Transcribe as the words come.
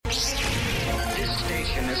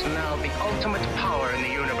is now the ultimate power in the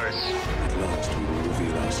universe. At last we will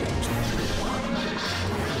reveal ourselves.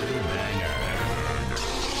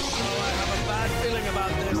 I have a bad feeling about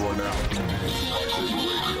this. You are now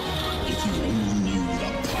if you only knew the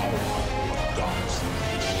power of gods.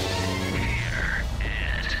 Here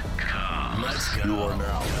it comes. Let's go. You are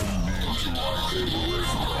now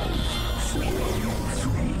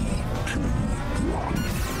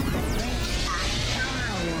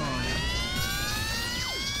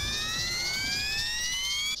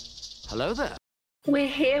Hello there. We're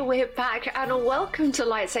here, we're back, and welcome to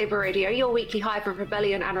Lightsaber Radio, your weekly hive of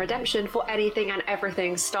rebellion and redemption for anything and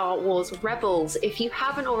everything Star Wars Rebels. If you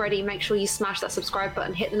haven't already, make sure you smash that subscribe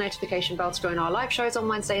button, hit the notification bell to join our live shows on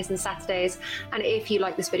Wednesdays and Saturdays, and if you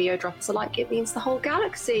like this video, drop us a like, it means the whole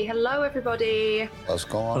galaxy. Hello, everybody. What's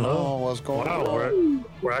going on? What's going Wow, on?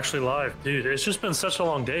 we're actually live, dude. It's just been such a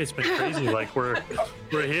long day. It's been crazy. Like we're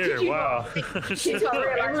here. Wow. Did not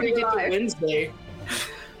realize Forever we to were get to live. Wednesday.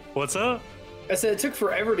 What's up? I said it took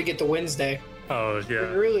forever to get to Wednesday. Oh It yeah.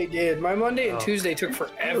 really did. My Monday and Oh. Tuesday took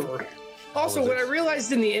forever. Also, was what it? I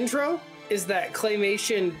realized in the intro is that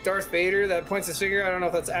claymation Darth Vader that points his finger. I don't know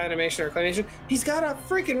if that's animation or claymation. He's got a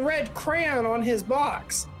freaking red crayon on his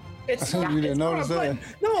box. It's You didn't it's not notice a button.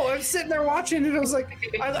 No, I was sitting there watching and I was like,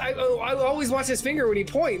 I always watch his finger when he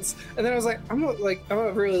points, and then I was like, I'm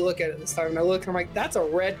gonna really look at it this time. And I look and I'm like, that's a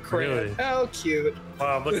red crayon. Really? How cute.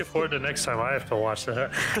 Wow, I'm looking forward to next time I have to watch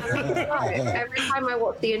that. Every time I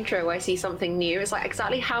watch the intro, I see something new. It's like,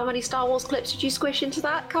 exactly how many Star Wars clips did you squish into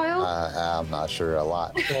that, Kyle? I'm not sure, a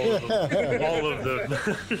lot. All of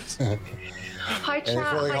them. Hi, chat. And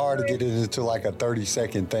it's really Hi, hard to Chris. get it into like a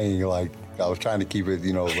 30-second thing. Like, I was trying to keep it,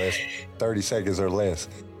 less, 30 seconds or less.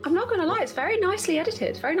 I'm not going to lie, it's very nicely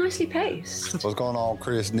edited, very nicely paced. What's going on,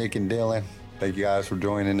 Chris, Nick, and Dylan? Thank you guys for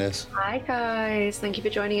joining us. Hi guys, thank you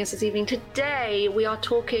for joining us this evening. Today we are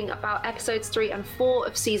talking about episodes 3 and 4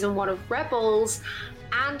 of season 1 of Rebels,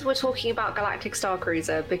 and we're talking about Galactic Star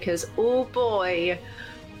Cruiser because, oh boy,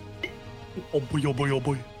 Oh boy, oh boy, oh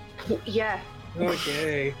boy. yeah,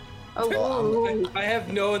 Okay. oh, I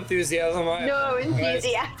have no enthusiasm. no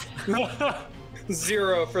enthusiasm.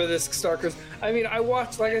 Zero for this Star Cruiser. I mean, I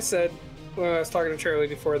watched, like I said, when I was talking to Charlie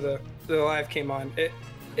before the live came on.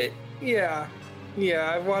 Yeah,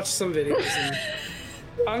 I've watched some videos. And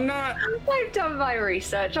I'm not. I've done my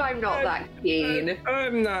research. I'm not that keen.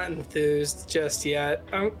 I'm not enthused just yet.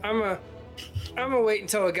 I'm gonna wait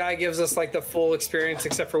until a guy gives us like the full experience,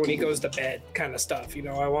 except for when he goes to bed, kind of stuff.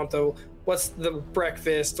 I want what's the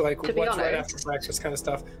breakfast, like To be what's right honest, after breakfast, kind of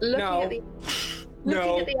stuff. Looking No. at the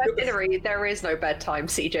No. itinerary, there is no bedtime,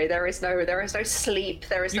 CJ. There is no sleep.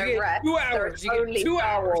 There is You no get rest. 2 There hours. is You get only 2 Star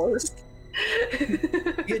hours. Wars.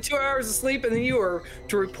 You get 2 hours of sleep, and then you are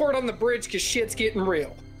to report on the bridge because shit's getting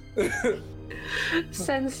real.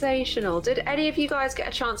 Sensational. Did any of you guys get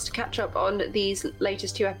a chance to catch up on these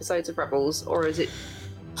latest 2 episodes of Rebels, or is it?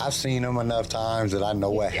 I've seen them enough times that I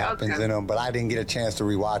know what Yeah, happens okay. in them, but I didn't get a chance to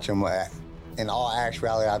rewatch them. In all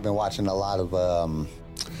actuality, I've been watching a lot of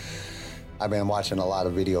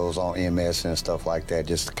videos on MS and stuff like that,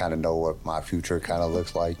 just to kind of know what my future kind of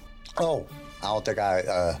looks like. Oh, I don't think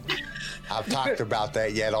I've talked about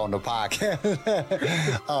that yet on the podcast.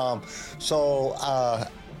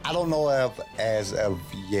 I don't know if, as of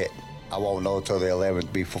yet, I won't know till the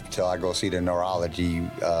 11th till I go see the neurology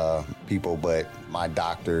people, but my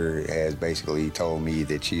doctor has basically told me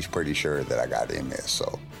that she's pretty sure that I got MS.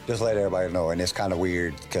 So just let everybody know. And it's kind of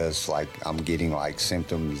weird because like I'm getting like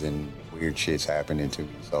symptoms and weird shit's happening to me.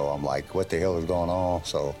 So I'm like, what the hell is going on?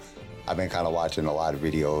 So I've been kind of watching a lot of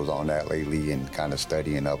videos on that lately and kind of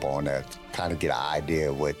studying up on that, kind of get an idea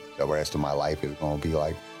of what the rest of my life is going to be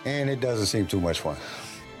like. And it doesn't seem too much fun.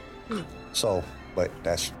 So, but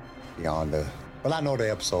that's beyond the... But I know the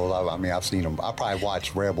episodes. I mean, I've seen them. I probably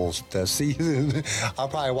watched Rebels the season. I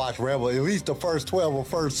probably watched Rebels at least the first 12 or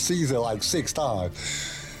first season like 6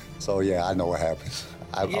 times. So yeah, I know what happens.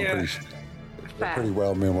 I'm pretty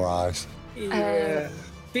well memorized. Yeah.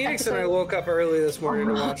 Phoenix and I woke up early this morning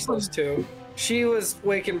to watch those 2. She was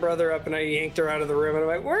waking brother up and I yanked her out of the room and I'm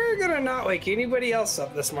like, we're gonna not wake anybody else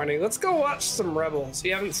up this morning. Let's go watch some Rebels.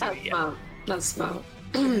 You haven't seen it yet. That's smart.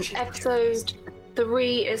 Episode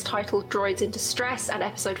 3 is titled Droids in Distress, and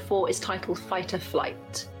episode 4 is titled Fight or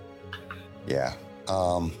Flight. Yeah.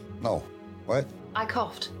 No. What? I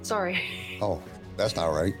coughed. Sorry. Oh, that's not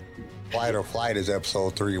right. Fight or Flight is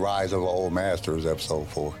episode 3. Rise of an Old Master is episode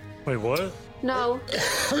 4. Wait, what? No.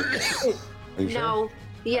 Are you sure? No.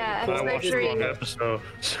 Yeah, I episode watched the 3. wrong episode.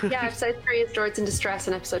 Yeah, episode 3 is Droids in Distress,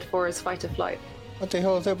 and episode 4 is Fight or Flight. What the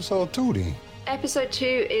hell is episode 2 then? Episode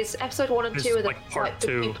 2 is episode 1 and It's 2 are the like part the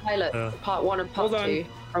two 2. pilot, Yeah. part 1 and part Hold on. 2.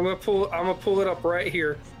 I'm gonna pull it up right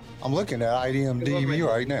here. I'm looking at IMDb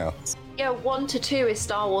right now. Yeah, 1 to 2 is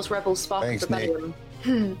Star Wars Rebels Spark Thanks, of Nick.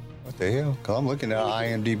 Rebellion. What the hell? 'Cause I'm looking at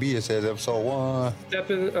IMDb. It says episode 1.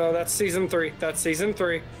 That's season 3. That's season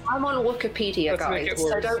 3. I'm on Wikipedia, Let's make guys, it so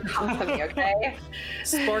worse. don't come for me, okay?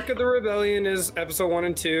 Spark of the Rebellion is episode 1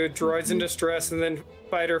 and 2. Droids in Distress, and then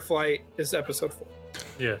Fight or Flight is episode 4.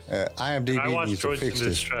 Yes. I IMDb watched needs to Droids in fix this.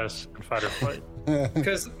 Distress and Fight or Flight.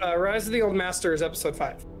 Because Rise of the Old Master is episode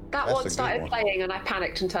 5. That That's a one good started one. playing and I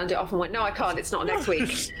panicked and turned it off and went, no, I can't, it's not next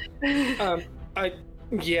week. I'm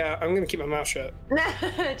gonna keep my mouth shut.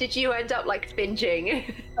 Did you end up like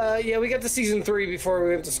binging? Yeah, we got to season 3 before we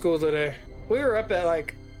went to school today. We were up at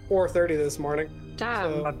like 4:30 this morning.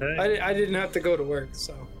 Damn. So God dang. I didn't have to go to work,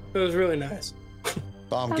 so it was really nice.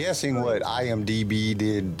 So I'm guessing what IMDb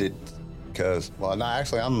did, because, well, no,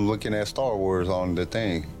 actually, I'm looking at Star Wars on the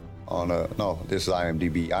thing. No, this is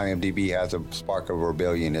IMDb. IMDb has a Spark of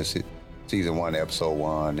Rebellion. It's season 1, episode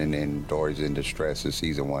 1, and then Droids in Distress is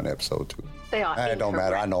season 1, episode 2. They are. It don't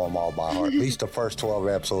matter. I know them all by heart. At least the first 12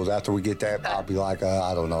 episodes. After we get that, I'll be like,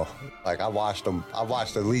 I don't know. Like, I watched them. I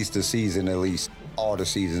watched at least the season, all the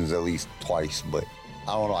seasons at least twice, but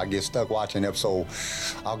I don't know. I get stuck watching episode.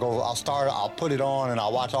 I'll put it on and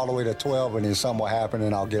I'll watch all the way to 12, and then something will happen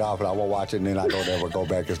and I'll get off and I won't watch it, and then I don't ever go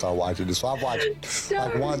back and start watching it. So I've watched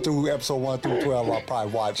like episode 1 through 12. I'll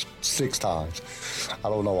probably watch 6 times. I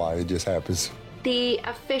don't know why. It just happens. The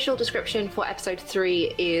official description for episode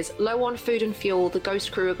 3 is low on food and fuel, the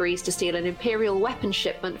Ghost crew agrees to steal an Imperial weapon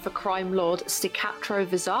shipment for crime lord Stecatro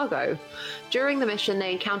Vizago. During the mission,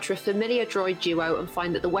 they encounter a familiar droid duo and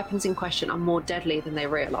find that the weapons in question are more deadly than they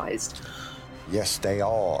realized. Yes, they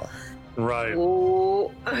are. Right.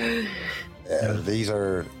 Oh. These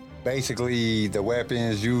are basically the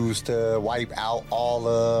weapons used to wipe out all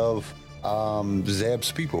of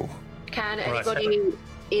Zeb's people. Can anybody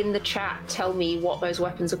in the chat tell me what those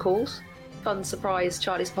weapons are called? Fun surprise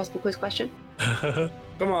Charlie's Possible Quiz question.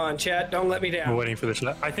 Come on, chat, don't let me We're down. waiting for the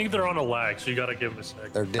chat. I think they're on a lag, so you gotta give them a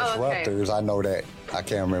sec. They're disruptors. I know that. I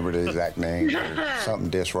can't remember the exact name. Something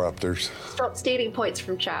disruptors. Stop stealing points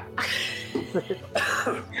from chat.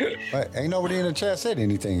 But ain't nobody in the chat said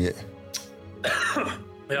anything yet. Yeah,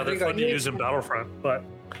 they're think I fun to did. use in Battlefront, but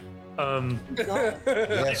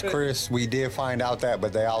Yes, Chris, we did find out that,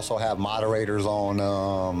 but they also have moderators on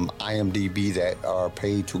IMDb that are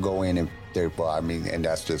paid to go in and and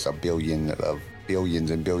that's just billions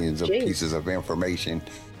and billions of Jeez. pieces of information.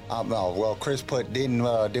 No, well, Chris put didn't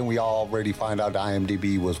we already find out that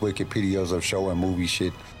IMDb was Wikipedia's of show and movie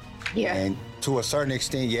shit? Yeah. And to a certain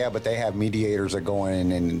extent, yeah, but they have mediators that go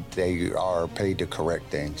in and they are paid to correct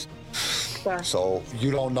things. Fair. So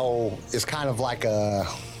you don't know. It's kind of like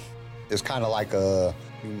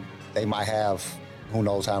they might have who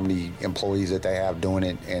knows how many employees that they have doing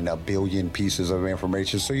it and a billion pieces of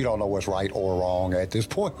information. So you don't know what's right or wrong at this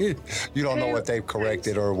point. You don't know what they've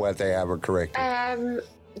corrected or what they haven't corrected.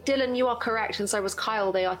 Dylan, you are correct, and so was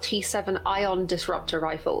Kyle. They are T7 ion disruptor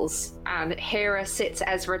rifles. And Hera sits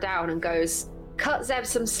Ezra down and goes, cut Zeb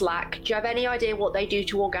some slack. Do you have any idea what they do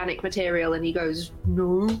to organic material? And he goes,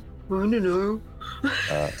 no, I don't know.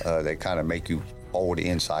 They kind of make you fold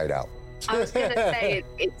inside out. I was going to say,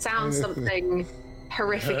 it sounds something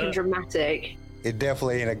horrific and dramatic. It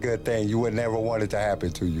definitely ain't a good thing. You would never want it to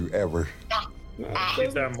happen to you, ever.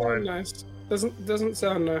 keep that in Sound mind. nice. Doesn't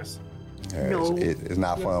sound nice. Yeah, No. it's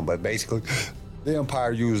not fun, but basically, the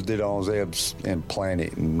Empire used it on Zeb's and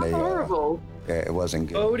planet, and they, Horrible. yeah, it wasn't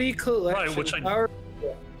good. Bodhi collection. Right, which I- Power-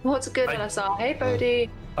 What's good, I- LSR? Hey, Bodhi.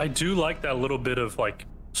 I do like that little bit of like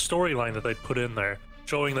storyline that they put in there,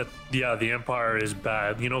 showing that the Empire is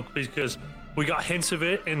bad. You know, because we got hints of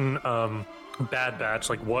it in Bad Batch,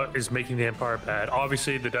 like what is making the Empire bad.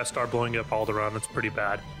 Obviously, the Death Star blowing up all around, that's pretty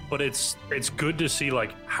bad. But it's good to see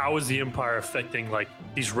like how is the Empire affecting like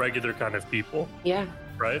these regular kind of people, Yeah.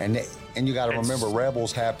 right? And you got to It's- remember,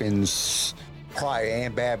 Rebels happens prior,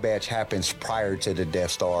 and Bad Batch happens prior to the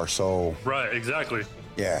Death Star. So Right, exactly.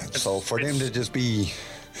 yeah, so for them to just be,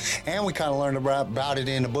 and we kind of learned about it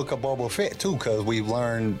in the Book of Boba Fett too, because we've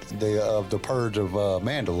learned the purge of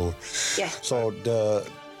Mandalore. Yeah. So the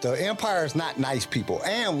Empire is not nice people,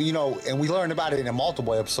 and you know, and we learned about it in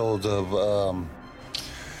multiple episodes of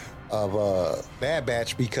Bad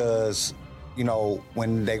Batch, because you know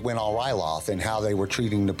when they went on Ryloth and how they were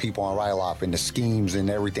treating the people on Ryloth and the schemes and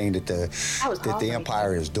everything that the was the heartbreaking.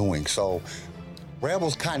 Empire is doing. So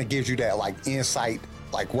Rebels kind of gives you that like insight,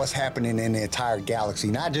 like what's happening in the entire galaxy,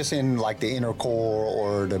 not just in like the inner core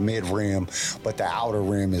or the mid rim, but the outer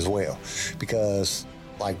rim as well, because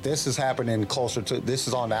Like this is happening closer to, this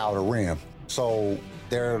is on the outer rim. So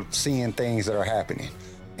they're seeing things that are happening.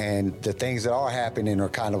 And the things that are happening are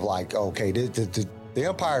kind of like, okay, the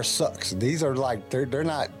Empire sucks. These are like,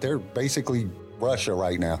 they're basically Russia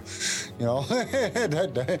right now. You know,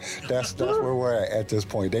 that's where we're at this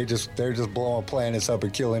point. They're just blowing planets up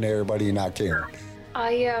and killing everybody and not caring.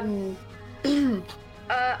 I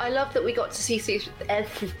love that we got to see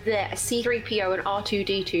C-3PO and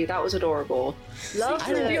R2-D2. That was adorable. Love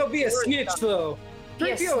C-3PO be a snitch though.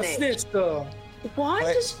 3PO a snitch though. Why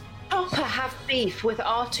does Chopper have beef with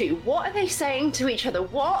R2? What are they saying to each other?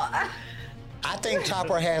 What? I think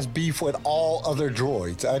Chopper has beef with all other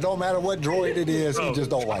droids. It don't matter what droid it is, he just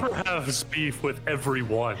don't like it. Chopper has beef with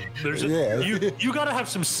everyone. There's you got to have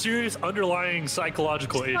some serious underlying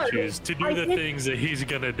psychological issues to do the things that he's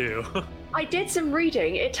gonna do. I did some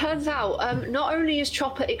reading. It turns out not only is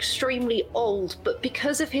Chopper extremely old, but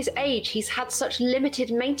because of his age, he's had such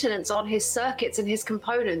limited maintenance on his circuits and his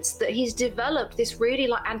components that he's developed this really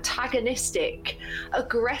like antagonistic,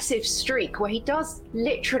 aggressive streak where he does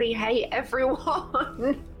literally hate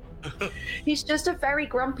everyone. He's just a very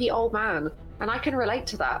grumpy old man, and I can relate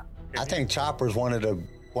to that. I think Chopper's one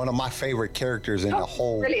of my favorite characters in the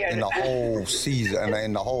whole season,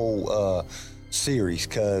 in the whole series,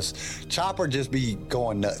 because Chopper just be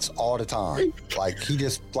going nuts all the time. Like he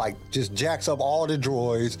just jacks up all the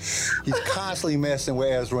droids. He's constantly messing with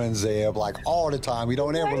Ezra and Zeb like all the time. He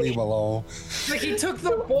don't ever leave him alone. Like he took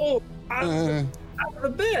the bowl out of the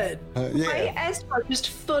bed. Right? Ezra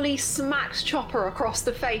just fully smacks Chopper across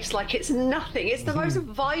the face like it's nothing. It's the most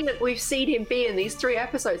violent we've seen him be in these 3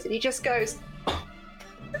 episodes, and he just goes.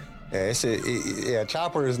 Yeah,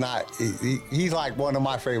 Chopper is not. He's like one of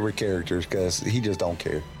my favorite characters because he just don't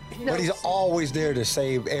care. But he's always there to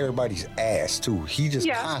save everybody's ass too. He just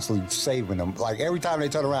constantly saving them. Like every time they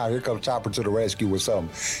turn around, here comes Chopper to the rescue with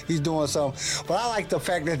something. He's doing something. But I like the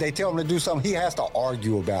fact that they tell him to do something. He has to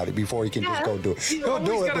argue about it before he can just go do it. He'll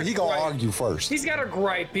do it, but he gonna argue first. He's got a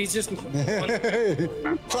gripe. He's just.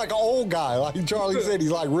 It's like an old guy. Like Charlie said,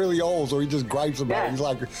 he's like really old, so he just gripes about it. He's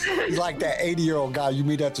like that 80-year-old guy you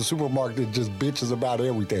meet at the supermarket that just bitches about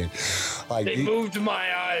everything. Like they moved my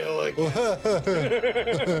aisle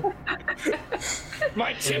again.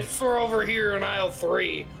 My chips were over here in aisle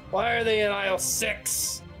 3. Why are they in aisle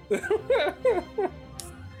 6? Yeah.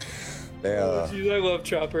 I love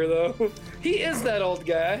Chopper though. He is that old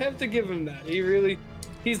guy. I have to give him that.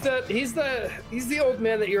 He's the old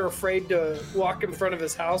man that you're afraid to walk in front of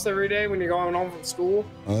his house every day when you're going home from school.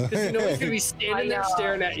 Because you know he's gonna be standing there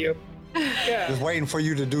staring at you. Yeah. Just waiting for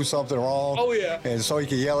you to do something wrong. Oh yeah. And so he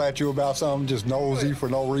can yell at you about something, just nosy for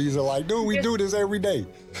no reason. Like, dude, we do this every day.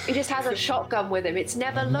 He just has a shotgun with him. It's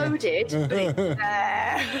never loaded, but it's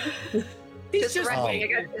there. He's just resting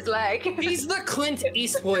against his leg. He's the Clint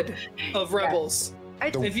Eastwood of Rebels.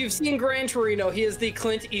 If you've seen Gran Torino, he is the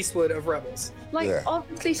Clint Eastwood of Rebels.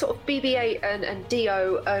 Obviously, sort of BB-8 and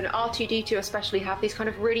D-O and R2-D2 especially have these kind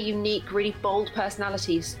of really unique, really bold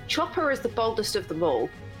personalities. Chopper is the boldest of them all.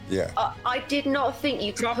 Yeah. I did not think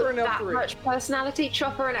you could Chopper put and that L3. much personality.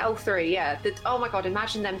 Chopper and L3, yeah. Oh my god,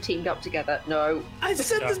 imagine them teamed up together. No. I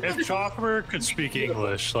said this. If Chopper could speak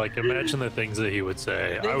English, like imagine the things that he would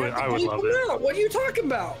say. I would love it. What are you talking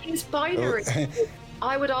about? He's binary.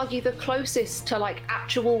 I would argue the closest to like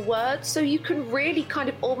actual words, so you can really kind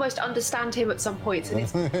of almost understand him at some points. And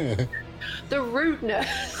it's the rudeness.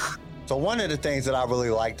 So one of the things that I really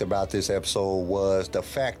liked about this episode was the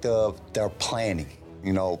fact of their planning.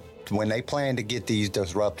 You know, when they plan to get these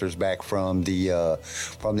disruptors back from the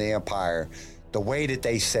Empire, the way that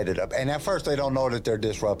they set it up, and at first they don't know that they're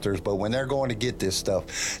disruptors, but when they're going to get this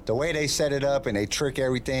stuff, the way they set it up and they trick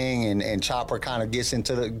everything, and Chopper kind of gets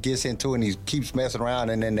into it, and he keeps messing around,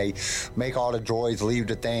 and then they make all the droids leave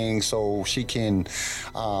the thing so she can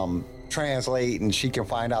translate and she can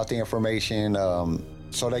find out the information,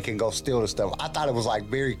 so they can go steal the stuff. I thought it was like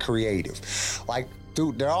very creative, like.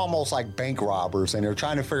 Dude, they're almost like bank robbers, and they're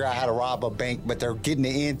trying to figure out how to rob a bank, but they're getting the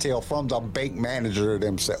intel from the bank manager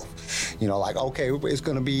themselves. You know, like, okay, it's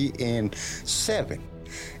going to be in 7,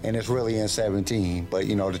 and it's really in 17. But,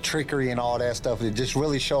 you know, the trickery and all that stuff, it just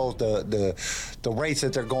really shows the rates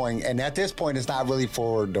that they're going. And at this point, it's not really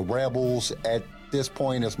for the rebels. At this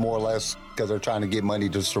point, it's more or less because they're trying to get money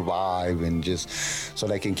to survive and just so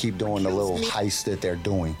they can keep doing the little heist that they're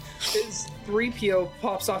doing. His 3PO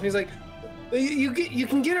pops off, and he's like, You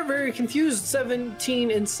can get it very confused.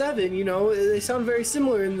 17 and 7, you know, they sound very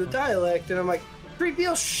similar in the dialect, and I'm like,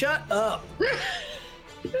 3PO, shut up.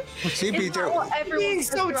 Is that what everyone's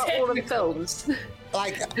so throughout all the films?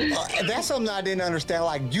 Like, that's something I didn't understand.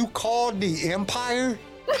 Like, you called the Empire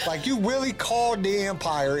Like, you really called the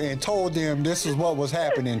Empire and told them this is what was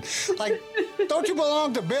happening. Like, don't you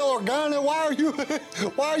belong to Bail Organa? Why are you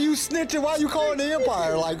snitching? Why are you calling the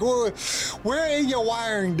Empire? Like, where in your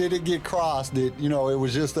wiring did it get crossed that, you know, it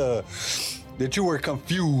was just that you were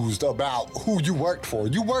confused about who you worked for?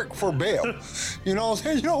 You work for Bail. You know what I'm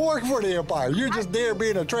saying? You don't work for the Empire. You're just there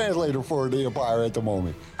being a translator for the Empire at the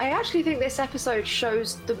moment. I actually think this episode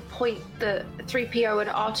shows the point that 3PO and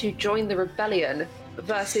R2 joined the rebellion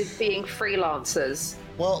versus being freelancers.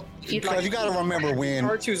 Well, because you got to remember when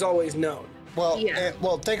R2's always known. Well, Yeah.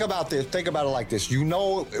 Think about this. Think about it like this. You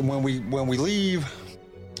know, when we leave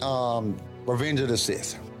Revenge of the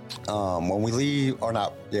Sith, when we leave, or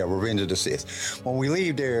not, yeah, Revenge of the Sith. When we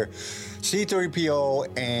leave there,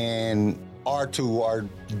 C-3PO and R2 are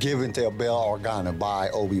given to Bail Organa by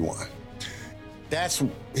Obi-Wan.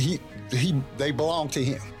 They belong to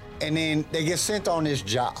him. And then they get sent on this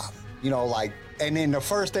job, you know, like, and then the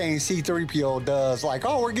first thing C-3PO does, like,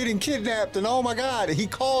 oh, we're getting kidnapped, and oh my God, he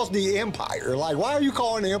calls the Empire. Like, why are you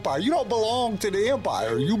calling the Empire? You don't belong to the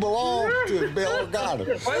Empire. You belong to Bail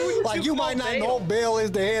Organa. Like, you might not know Bail is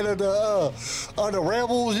the head of the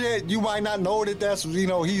rebels yet. You might not know that that's, you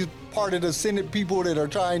know, he's part of the Senate people that are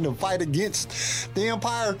trying to fight against the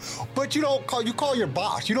Empire. But you call your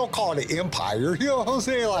boss. You don't call the Empire. You know what I'm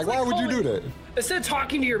saying? Like, why would you do that? Instead of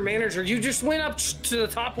talking to your manager, you just went up to the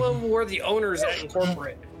top level where the owner's at in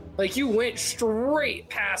corporate. Like, you went straight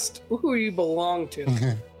past who you belong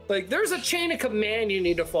to. Like, there's a chain of command you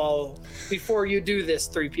need to follow before you do this,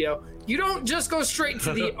 3PO. You don't just go straight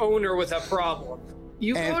to the owner with a problem.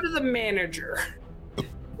 You go to the manager.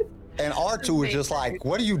 And R2 is just like,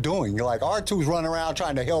 what are you doing? You're like, R2's running around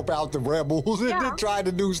trying to help out the rebels and trying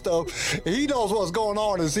to do stuff. And he knows what's going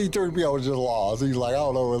on, and C-3PO is just lost. He's like, I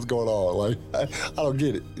don't know what's going on. Like, I don't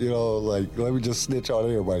get it. You know, like, let me just snitch on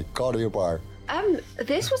everybody. Call the Empire.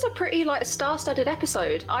 This was a pretty, like, star-studded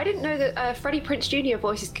episode. I didn't know that Freddie Prinze Jr.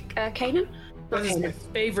 voices Kanan. This is my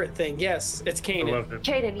favorite thing. Yes, it's I love Kanan. him.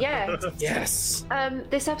 Kanan, yeah. Yes.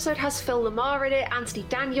 This episode has Phil Lamar in it, Anthony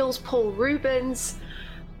Daniels, Paul Rubens.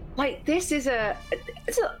 Like, this is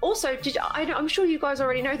also, I'm sure you guys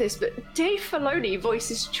already know this, but Dave Filoni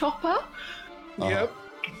voices Chopper. Yep.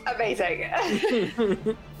 Amazing.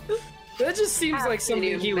 That just seems like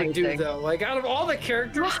something he would do, though. Like, out of all the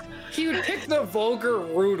characters, he would pick the vulgar,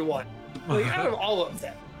 rude one. Like, out of all of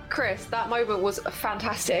them. Chris, that moment was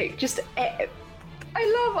fantastic. Just, I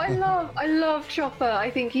love Chopper.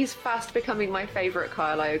 I think he's fast becoming my favorite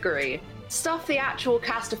Kyle, I agree. Stuff the actual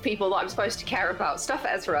cast of people that I'm supposed to care about. Stuff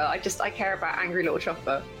Ezra. I care about angry little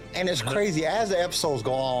Chopper. And it's crazy, as the episodes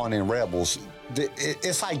go on in Rebels,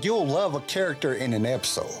 it's like you'll love a character in an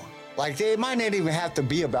episode. Like, it might not even have to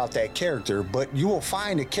be about that character, but you will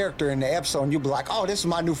find a character in the episode and you'll be like, oh, this is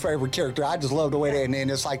my new favorite character. I just love the way that, and then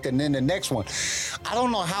it's like, and then the next one. I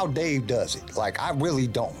don't know how Dave does it. Like, I really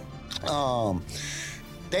don't.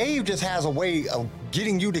 Dave just has a way of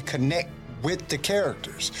getting you to connect with the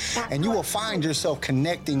characters, and you will find yourself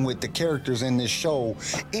connecting with the characters in this show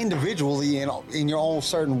individually in your own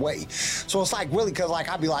certain way. So it's like, really, because like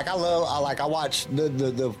I watch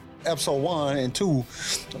the episode 1 and 2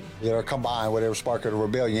 that are combined, whatever, Spark of the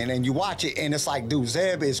Rebellion, and you watch it and it's like, dude,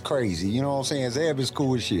 Zeb is crazy. You know what I'm saying? Zeb is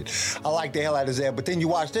cool as shit. I like the hell out of Zeb. But then you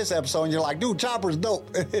watch this episode and you're like, dude, Chopper's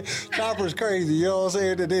dope. Chopper's crazy. You know what I'm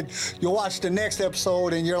saying? And then you watch the next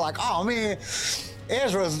episode and you're like, oh man,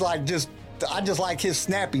 Ezra's like I just like his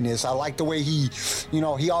snappiness. I like the way he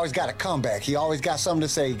always got a comeback. He always got something to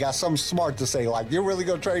say. He got something smart to say. Like, you're really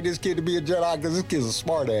gonna train this kid to be a Jedi because this kid's a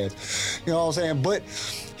smart ass. You know what I'm saying? But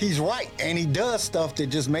he's right, and he does stuff that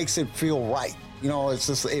just makes it feel right. You know, it's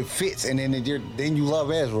just, it fits, and then you love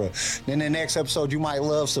Ezra. Then the next episode you might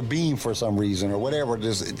love Sabine for some reason or whatever.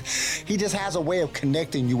 He just has a way of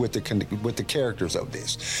connecting you with the characters of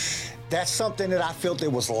this. That's something that I felt that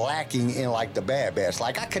was lacking in, like, the Bad Batch.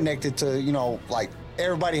 Like, I connected to, you know, like,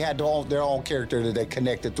 everybody had their own character that they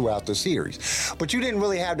connected throughout the series. But you didn't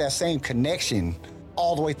really have that same connection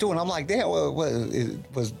all the way through. And I'm like, damn,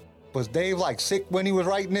 was Dave, like, sick when he was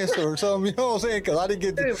writing this or something? You know what I'm saying? Because I didn't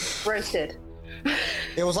get the... Roasted.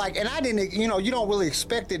 It was like, and I didn't, you know, you don't really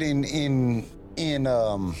expect it in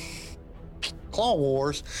Clone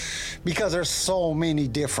Wars because there's so many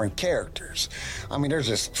different characters. I mean, there's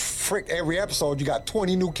just every episode you got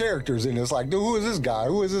 20 new characters in it. It's like, dude, who is this guy?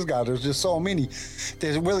 Who is this guy? There's just so many.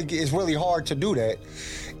 It's really hard to do that.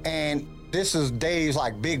 And this is Dave's,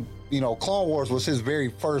 like, big, you know, Clone Wars was his very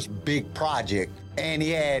first big project. And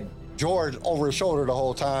he had George over his shoulder the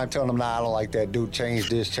whole time, telling him, nah, I don't like that, dude, change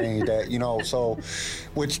this, change that, you know, so,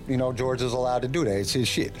 which, you know, George is allowed to do that. It's his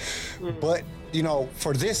shit. But, you know,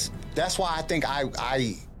 for this, that's why I think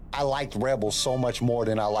I liked Rebels so much more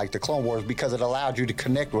than I liked the Clone Wars, because it allowed you to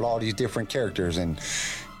connect with all these different characters, and,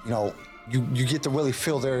 you know, you get to really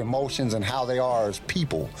feel their emotions and how they are as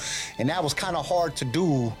people. And that was kind of hard to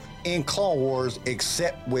do in Clone Wars,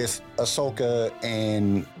 except with Ahsoka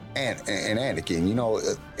and Anakin. You know,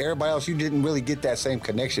 everybody else, you didn't really get that same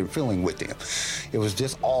connection feeling with them. It was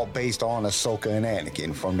just all based on Ahsoka and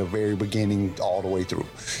Anakin from the very beginning all the way through.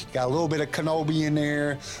 You got a little bit of Kenobi in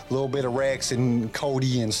there, a little bit of Rex and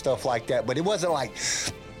Cody and stuff like that, but it wasn't like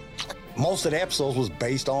most of the episodes was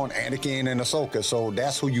based on Anakin and Ahsoka, so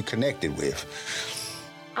that's who you connected with.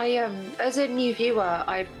 As a new viewer,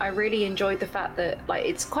 I really enjoyed the fact that, like,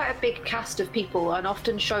 it's quite a big cast of people, and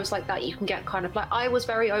often shows like that you can get kind of like, I was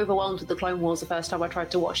very overwhelmed with the Clone Wars the first time I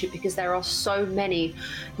tried to watch it, because there are so many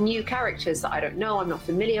new characters that I don't know, I'm not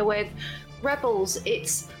familiar with. Rebels,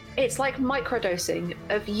 it's like microdosing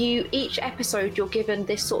of you. Each episode you're given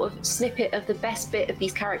this sort of snippet of the best bit of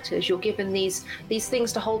these characters. You're given these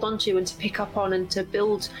things to hold on to and to pick up on and to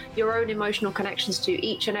build your own emotional connections to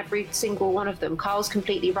each and every single one of them. Carl's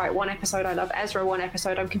completely right. One episode I love Ezra, one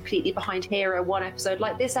episode I'm completely behind Hera, one episode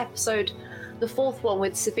like this episode, the fourth one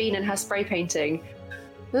with Sabine and her spray painting.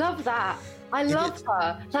 Love that. I love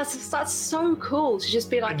her. That's so cool to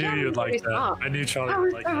just be like, I knew you'd like that. I knew Charlie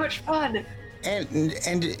would like that. That was so much fun. And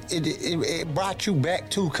it brought you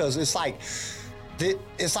back too, because it's like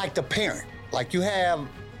the parent. Like, you have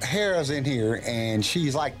Hera's in here, and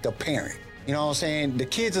she's like the parent. You know what I'm saying? The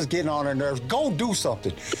kids is getting on her nerves. Go do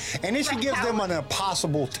something, and then she gives them an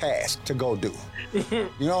impossible task to go do. You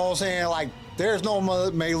know what I'm saying? Like, there's no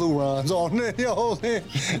Melu runs on. You know what I'm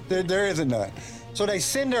saying? There isn't none. So they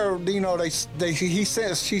send her, you know, she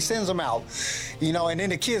sends them out, you know, and then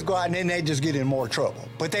the kids go out, and then they just get in more trouble.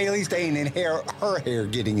 But at least they ain't in her hair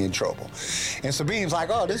getting in trouble. And Sabine's like,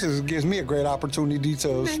 oh, gives me a great opportunity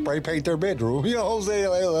to spray paint their bedroom. You know what I'm saying?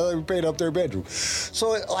 Let me paint up their bedroom.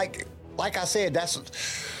 So like I said,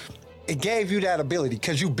 it gave you that ability,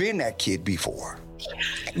 because you've been that kid before.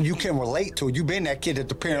 You can relate to it. You've been that kid that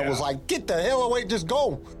the parent was like, get the hell away, just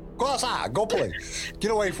go. Go outside, go play.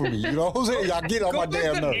 Get away from me, you know what I'm saying? Y'all get on my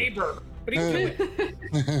damn nerves. Neighbor. What are you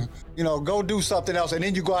doing? You know, go do something else, and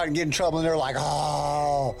then you go out and get in trouble, and they're like,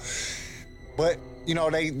 oh. But, you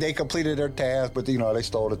know, they completed their task, but, you know, they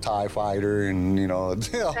stole the TIE fighter and, you know,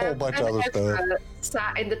 a whole bunch of other stuff.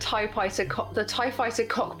 Sat in the TIE fighter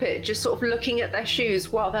cockpit, just sort of looking at their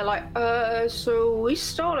shoes while they're like, so we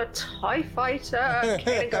stole a TIE fighter.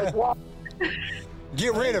 Kanan goes, what?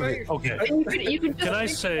 Get rid of it. Okay. You can just Can I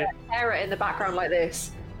say Sarah in the background like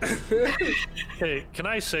this. Hey, can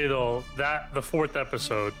I say though that the fourth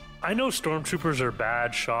episode, I know stormtroopers are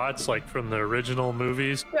bad shots, like from the original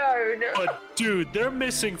movies. No. But dude, they're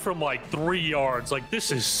missing from like 3 yards. Like, this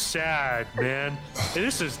is sad, man.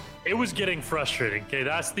 It was getting frustrating. Okay,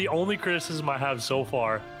 that's the only criticism I have so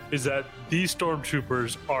far, is that these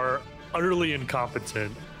stormtroopers are utterly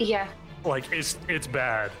incompetent. Yeah. Like, it's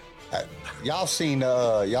bad. Y'all seen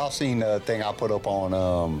the thing I put up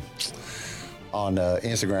on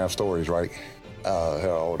Instagram stories, right?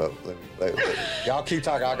 Hold up. Y'all keep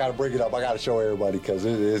talking. I gotta bring it up. I gotta show everybody, because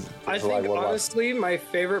I think honestly, my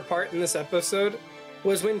favorite part in this episode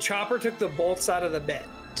was when Chopper took the bolts out of the bed.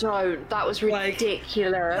 Don't. That was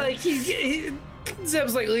ridiculous. Like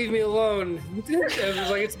Zeb's like, leave me alone. It was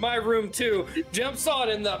like, it's my room too. Jumps on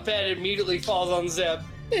in the bed, immediately falls on Zeb.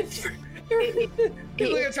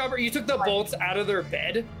 Look at Chopper. You took the bolts out of their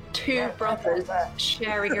bed. Two brothers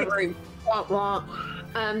sharing a room.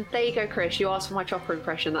 There you go, Chris. You asked for my Chopper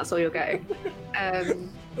impression. That's all you're getting. I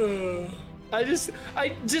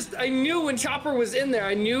knew when Chopper was in there.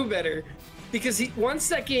 I knew better, because one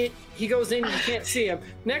second he goes in, you can't see him.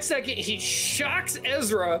 Next second he shocks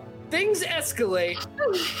Ezra. Things escalate.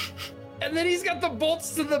 And then he's got the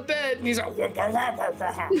bolts to the bed, and he's like, like,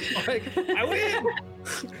 I win.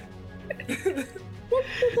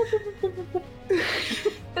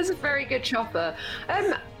 That's a very good Chopper.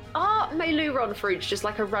 Are Meiluron fruits just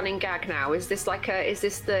like a running gag now? Is this the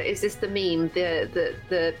meme?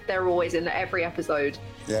 The they're always in every episode.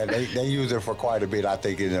 Yeah, they use it for quite a bit, I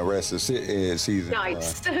think, in the rest of the season.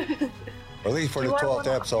 Nice. At least for the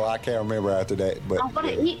 12th episode, I can't remember after that. But I want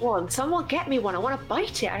to eat one. Someone get me one. I want to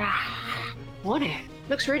bite it. Want it?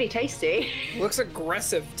 Looks really tasty. Looks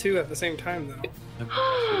aggressive too at the same time, though.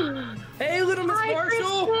 Hey, little Miss Hi,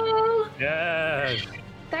 Marshall. Crystal. Yes.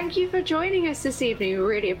 Thank you for joining us this evening. We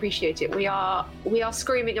really appreciate it. We are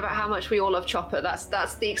screaming about how much we all love Chopper.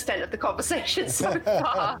 That's the extent of the conversation so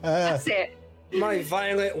far. That's it. My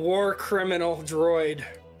violent war criminal droid.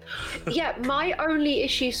 Yeah, my only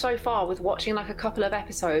issue so far with watching like a couple of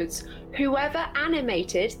episodes, whoever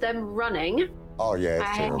animated them running, Oh yeah, it's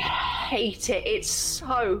I terrible. hate it. It's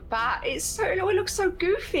so bad. It looks so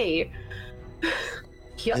goofy.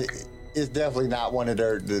 Yuck. It's definitely not one of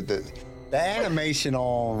the animation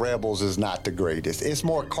on Rebels is not the greatest. It's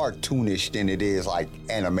more cartoonish than it is like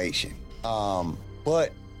animation.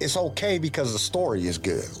 But it's okay because the story is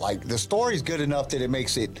good. Like the story is good enough that it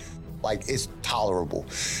makes it like it's tolerable.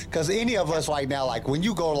 Because any of us right now, like when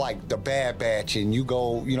you go to like the Bad Batch and you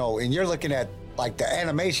go, you know, and you're looking at like the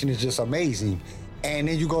animation is just amazing. And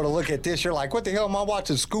then you go to look at this, you're like, what the hell am I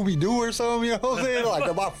watching, Scooby-Doo or something? You know what I'm saying? Like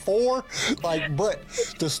about 4? Like, but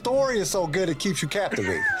the story is so good it keeps you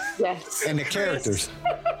captivated. Yes. And the characters.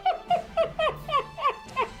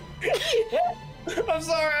 I'm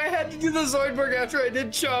sorry, I had to do the Zoidberg after I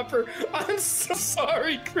did Chopper. I'm so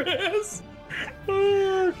sorry, Chris.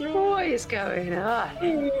 What is going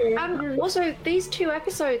on? Also, these 2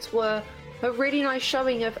 episodes were a really nice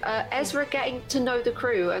showing of Ezra getting to know the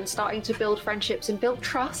crew and starting to build friendships and build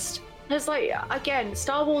trust. It's like, again,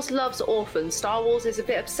 Star Wars loves orphans. Star Wars is a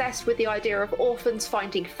bit obsessed with the idea of orphans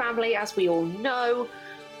finding family, as we all know.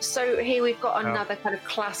 So here we've got another kind of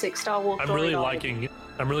classic Star Wars I'm really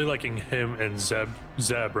storyline. liking him and Zeb,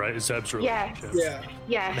 right? Zeb's relationship. Yes. Yeah.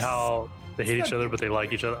 Yes. And how they hate each other, but they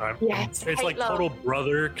like each other. Yes, It's like hate love. total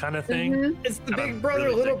brother kind of thing. Mhm. It's the And big I'm brother,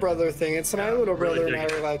 really little dig- brother thing. It's my little really brother and I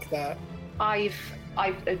dig were like that.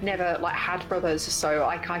 I've never like had brothers, so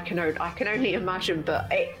I can only imagine.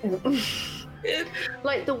 But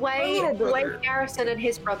like the way My little brother. Garrison and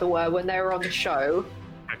his brother were when they were on the show,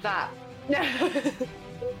 that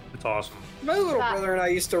It's awesome. My little That- brother and I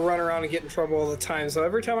used to run around and get in trouble all the time. So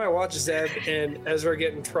every time I watch Zeb and Ezra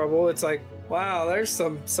get in trouble, it's like, wow, there's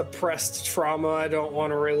some suppressed trauma I don't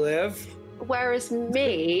want to relive. Whereas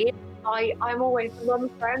me, I'm always a mum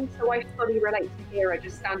friend, so I fully relate to Hera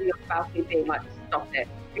just standing up about me being like, stop it.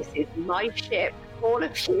 This is my ship. All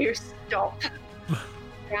of you, stop.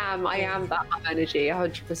 I am that mum energy,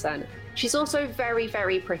 100%. She's also very,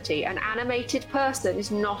 very pretty. An animated person is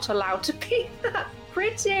not allowed to be that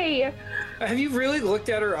pretty. Have you really looked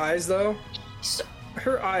at her eyes, though? So,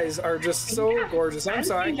 Her eyes are just so gorgeous. I'm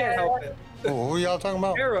sorry, I can't help it. Oh, who y'all talking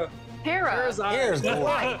about? Hera. Hera. Hera's eyes. Here's the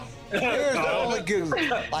one. Here's the only good.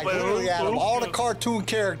 Like Wait, literally, out of who? all the cartoon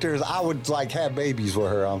characters, I would like have babies with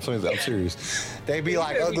her. I'm serious. They'd be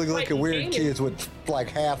like Yeah, ugly we looking might be weird hanging. kids with like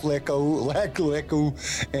half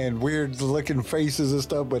Leku, and weird looking faces and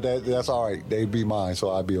stuff. But that's all right. They'd be mine,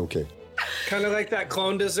 so I'd be okay. Kind of like that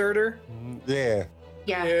clone deserter. Yeah.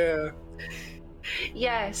 Yeah. Yeah.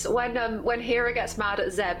 Yes. When Hera gets mad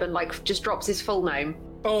at Zeb and like just drops his full name.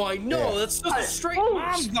 Oh, I know. Yeah. That's just a straight Oh,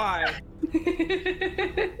 mom vibe.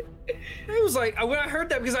 It was like when I heard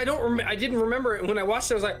that because I didn't remember it. And when I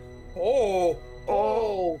watched it, I was like, oh,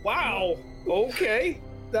 wow, okay,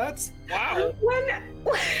 that's wow.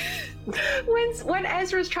 When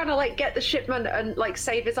Ezra's trying to like get the shipment and like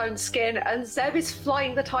save his own skin, and Zeb is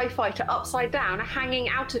flying the TIE fighter upside down, hanging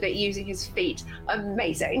out of it using his feet.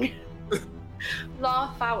 Amazing.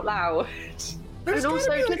 Laugh out loud. There's And gotta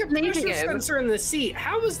also be like a just leaving pressure him. sensor in the seat.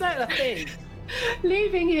 How is that a thing?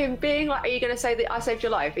 Leaving him being like, are you going to say that I saved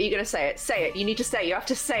your life? Are you going to say it? Say it. You need to say it. You have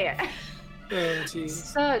to say it. Oh, jeez.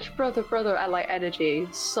 Such brother like energy.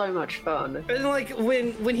 So much fun. And like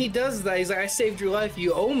when he does that, he's like, "I saved your life.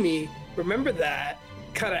 You owe me. Remember that."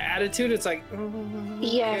 Kind of attitude. It's like,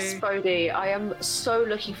 Yes, okay. Bodhi. I am so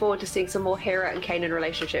looking forward to seeing some more Hera and Kanan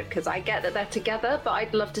relationship because I get that they're together, but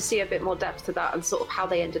I'd love to see a bit more depth to that and sort of how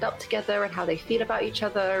they ended up together and how they feel about each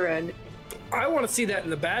other. And I want to see that in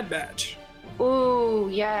the Bad Batch. ooh,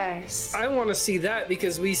 yes. I want to see that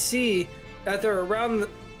because we see that they're around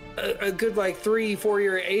a good like 3-4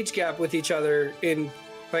 year age gap with each other. In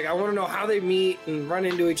like, I want to know how they meet and run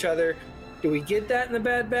into each other. Do we get that in the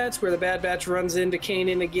Bad Batch, where the Bad Batch runs into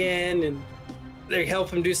Kanan again and they help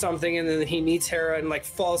him do something, and then he meets Hera and like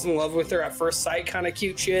falls in love with her at first sight, kind of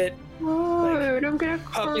cute shit, Dude, I'm gonna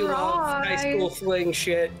puppy love, high cry. school fling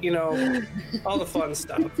shit, you know, all the fun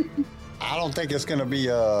stuff. I don't think it's gonna be.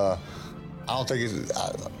 I don't think it's.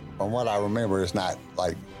 From what I remember, it's not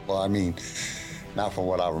like. Well, I mean, not from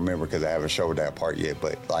what I remember because I haven't showed that part yet.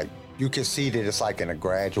 But like, you can see that it's like in a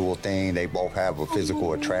gradual thing. They both have a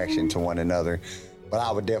physical attraction to one another, But I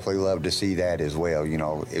would definitely love to see that as well. You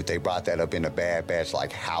know, if they brought that up in the Bad Batch,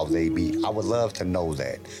 like how they beat. I would love to know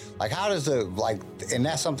that. Like, how does and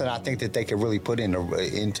that's something I think that they could really put into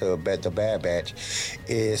the Bad Batch,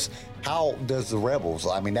 is how does the Rebels?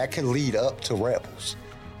 I mean, that could lead up to Rebels.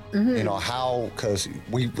 You know, how, because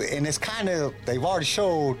and it's kind of, they've already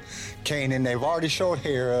showed Kanan, they've already showed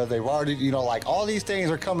Hera, they've already, you know, like all these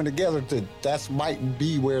things are coming together that might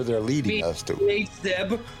be where they're leading us to. Hey,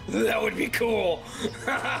 Zeb, that would be cool.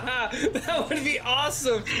 That would be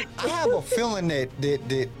awesome. I have a feeling that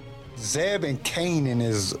Zeb and Kanan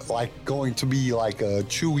is like going to be like a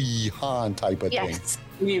Chewie Han type of thing. Yes.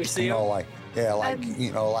 You see You know, him? like, yeah, like,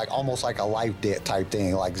 you know, like almost like a life debt type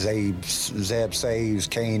thing. Like Zeb saves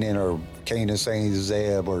Kanan, or Kanan saves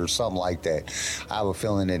Zeb, or something like that. I have a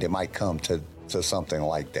feeling that it might come to something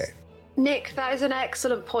like that. Nick, that is an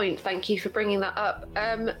excellent point. Thank you for bringing that up.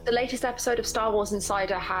 The latest episode of Star Wars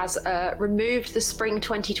Insider has removed the spring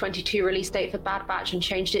 2022 release date for Bad Batch and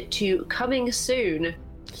changed it to coming soon.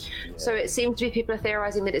 So it seems to be people are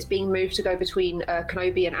theorizing that it's being moved to go between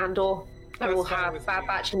Kenobi and Andor. And we'll have Bad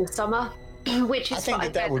Batch in the summer, which is I think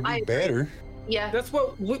fine. that would be better. Yeah. That's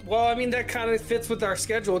what, well, I mean, that kind of fits with our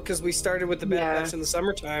schedule because we started with the Bad Batch in the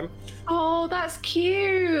summertime. Oh, that's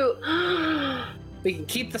cute. We can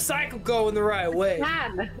keep the cycle going the right way.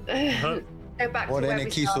 Man. Go back Well, to then where it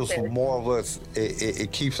we keeps us started. more of us.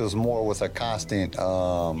 It keeps us more with a constant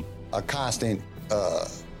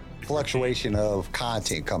fluctuation of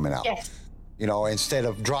content coming out. Yes. You know, instead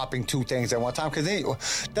of dropping two things at one time, because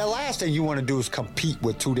the last thing you want to do is compete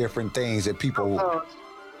with two different things that people. Oh.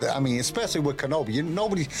 I mean, especially with Kenobi,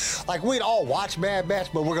 nobody, like, we'd all watch Bad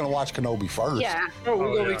Batch, but we're gonna watch Kenobi first. Yeah. Oh,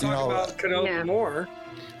 we're going to be yeah. talking You know, about Kenobi more.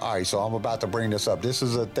 All right, so I'm about to bring this up. This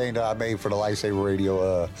is a thing that I made for the Lightsaber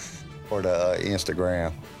Radio for the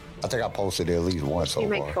Instagram. I think I posted it at least once so You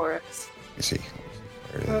make far. for us. Let me see.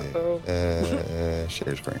 Uh-oh.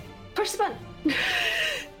 Share screen. Push the button.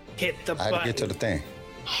 Hit the I button. had to get to the thing.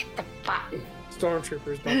 Hit the button.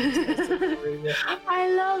 Stormtroopers. button. I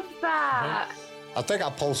love that. I think I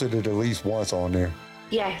posted it at least once on there.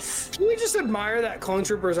 Yes. Can we just admire that Clone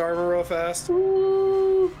Troopers armor real fast?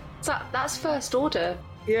 Ooh. So that's First Order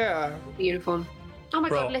Yeah. uniform. Oh my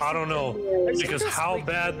Bro, god, listen. I don't know. Because how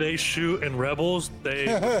bad they shoot in Rebels, they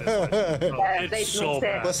it's so missed it.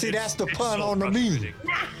 bad. But see, that's the It's pun so on the meme. frustrating.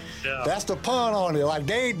 Yeah. That's the pun on it. Like,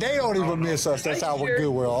 they don't even miss us. That's how sure- good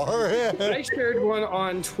we are. I shared one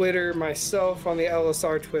on Twitter myself, on the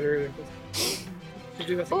LSR Twitter. Did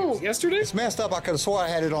you, I think it was Ooh. yesterday? It's messed up. I could have swore I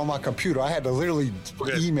had it on my computer. I had to literally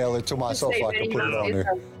email it to myself so I could put it on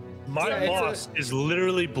there. My Yeah, it's boss is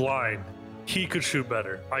literally blind. He could shoot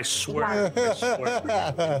better. I swear. I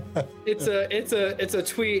swear. It's a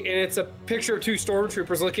tweet, and it's a picture of two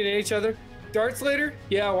stormtroopers looking at each other. Darts later?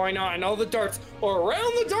 Yeah, why not? And all the darts are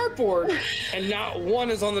around the dartboard, and not one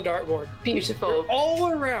is on the dartboard. Beautiful.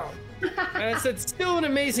 All around. And it's still an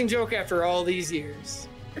amazing joke after all these years.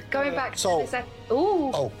 Going back So- to this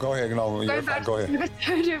ooh. Oh, go ahead. No, Going back go to ahead. the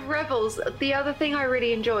episode of Rebels, the other thing I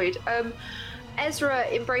really enjoyed, Ezra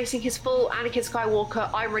embracing his full Anakin Skywalker,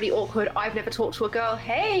 I'm really awkward, I've never talked to a girl.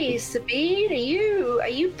 Hey, Sabine, are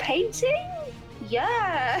you painting?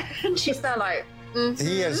 Yeah. And she's there like,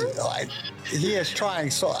 He is trying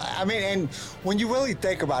so. I mean, and when you really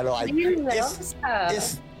think about it, like, He loves her.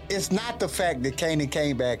 it's not the fact that Kanan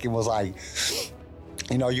came back and was like,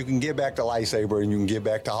 you know, you can get back to lightsaber and you can get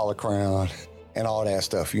back to holocron and all that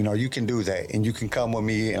stuff. You know, you can do that, and you can come with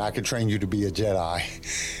me, and I can train you to be a Jedi.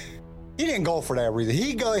 He didn't go for that reason.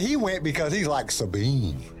 He went because he's like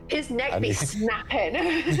Sabine. his neck be mean- snapping.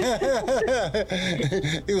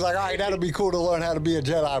 He was like, all right, that'll be cool to learn how to be a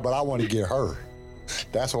Jedi, but I want to get her.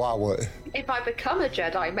 That's why I would. If I become a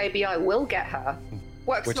Jedi, maybe I will get her.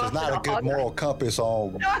 Work Which is smarter, not a good harder. moral compass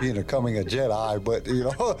on becoming a Jedi, but you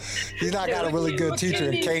know, he's not got a really good teacher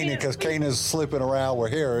in Kanan because Kanan's slipping around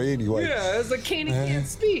with Hera anyway. Yeah, it's like Kanan can't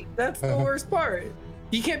speak. That's the worst part.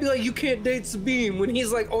 You can't be like, you can't date Sabine when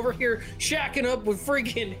he's like over here shacking up with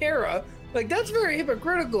freaking Hera. Like, that's very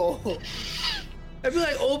hypocritical. I'd be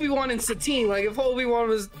like Obi-Wan and Satine. Like, if Obi-Wan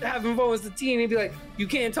was having fun with Satine, he'd be like, you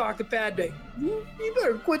can't talk to Padme. You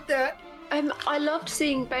better quit that. I loved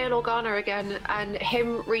seeing Bail Organa again and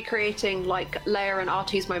him recreating like Leia and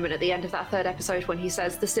R2's moment at the end of that third episode when he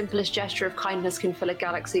says the simplest gesture of kindness can fill a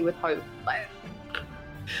galaxy with hope. Like,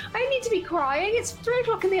 I need to be crying. It's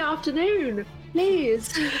 3:00 in the afternoon.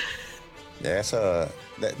 Please. Yeah, it's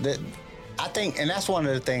I think, and that's one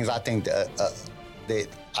of the things I think that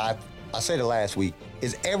I said it last week,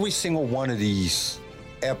 is every single one of these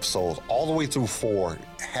episodes, all the way through 4,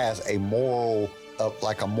 has a moral,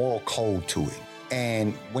 like a moral code to it.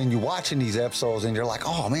 And when you're watching these episodes and you're like,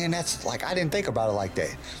 oh man, that's like, I didn't think about it like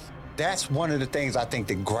that. That's one of the things I think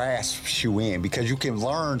that grasps you in, because you can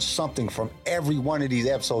learn something from every one of these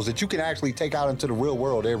episodes that you can actually take out into the real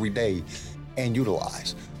world every day and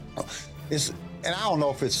utilize. And I don't know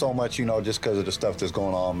if it's so much, you know, just because of the stuff that's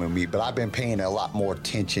going on with me, but I've been paying a lot more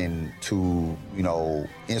attention to, you know,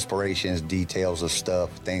 inspirations, details of stuff,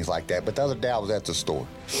 things like that. But the other day I was at the store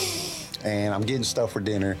and I'm getting stuff for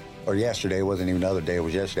dinner, or yesterday, it wasn't even the other day, it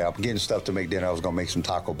was yesterday. I'm getting stuff to make dinner. I was going to make some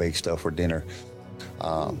taco bake stuff for dinner.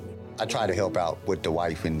 I try to help out with the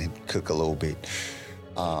wife and cook a little bit.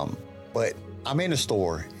 But I'm in the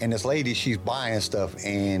store and this lady, she's buying stuff,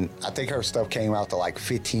 and I think her stuff came out to like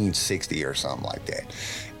 $15.60 or something like that.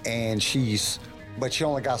 And but she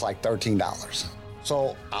only got like $13.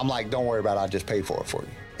 So I'm like, don't worry about it, I'll just pay for it for you.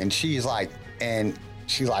 And she's like,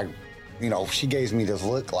 you know, she gave me this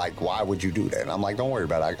look like, why would you do that? And I'm like, don't worry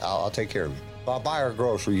about it, I'll take care of it. So I buy her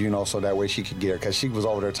groceries, you know, so that way she could get her, because she was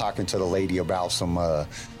over there talking to the lady about some, I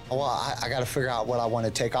got to figure out what I want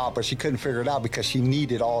to take off, but she couldn't figure it out because she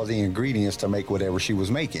needed all the ingredients to make whatever she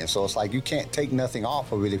was making. So it's like, you can't take nothing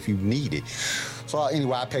off of it if you need it. So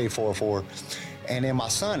anyway, I paid for her. And then my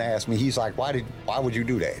son asked me, he's like, why would you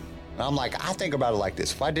do that? And I'm like, I think about it like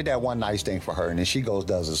this. If I did that one nice thing for her and then she goes,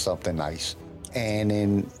 does something nice, and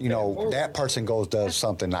then, you know, that person goes, does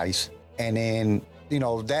something nice, and then, you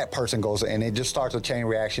know, that person goes, and it just starts a chain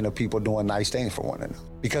reaction of people doing nice things for one another.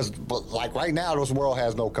 Because, like, right now, this world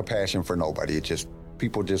has no compassion for nobody. It just,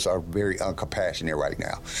 people just are very uncompassionate right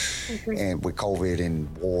now. Mm-hmm. And with COVID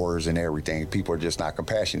and wars and everything, people are just not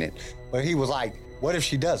compassionate. But he was like, what if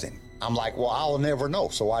she doesn't? I'm like, well, I'll never know.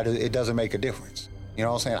 So it doesn't make a difference. You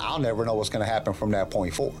know what I'm saying? I'll never know what's going to happen from that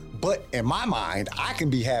point forward. But in my mind, I can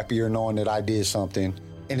be happier knowing that I did something,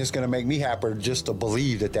 and it's going to make me happier just to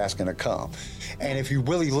believe that that's going to come. And if you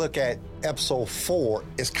really look at episode 4,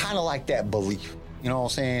 it's kind of like that belief. You know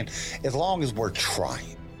what I'm saying? As long as we're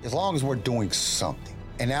trying, as long as we're doing something.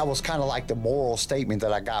 And that was kind of like the moral statement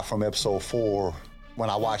that I got from episode 4 when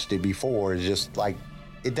I watched it before. It's just like,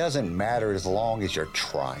 it doesn't matter as long as you're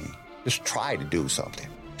trying. Just try to do something.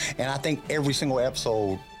 And I think every single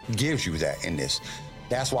episode gives you that in this.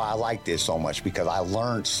 That's why I like this so much, because I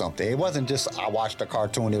learned something. It wasn't just, I watched a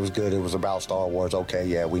cartoon, it was good, it was about Star Wars. Okay,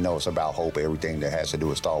 yeah, we know it's about hope. Everything that has to do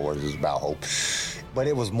with Star Wars is about hope. But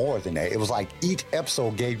it was more than that. It was like each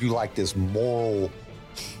episode gave you like this moral,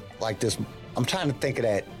 like this, I'm trying to think of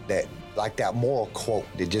that moral quote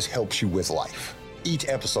that just helps you with life. Each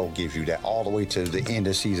episode gives you that all the way to the end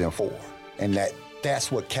of season 4. And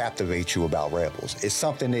that's what captivates you about Rebels. It's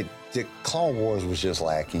something that the Clone Wars was just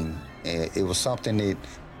lacking. It was something that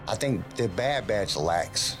I think the Bad Batch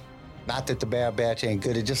lacks. Not that the Bad Batch ain't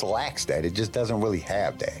good, it just lacks that. It just doesn't really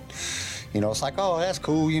have that. You know, it's like, oh, that's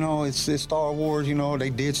cool, you know, it's Star Wars, you know, they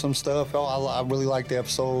did some stuff. Oh, I really liked the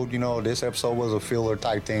episode, you know, this episode was a filler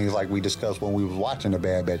type thing like we discussed when we was watching the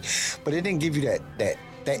Bad Batch. But it didn't give you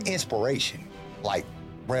that inspiration like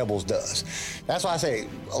Rebels does. That's why I say,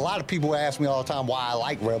 a lot of people ask me all the time why I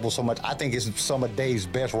like Rebels so much. I think it's some of Dave's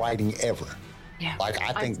best writing ever. Yeah. Like,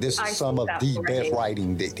 I think this is some of the best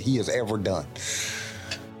writing that he has ever done.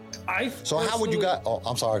 So how would you guys, oh,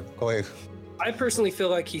 I'm sorry, go ahead. I personally feel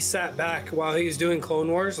like he sat back while he was doing Clone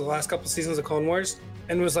Wars, the last couple seasons of Clone Wars,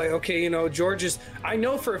 and was like, okay, you know, I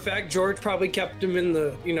know for a fact George probably kept him in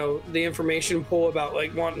the, you know, the information pool about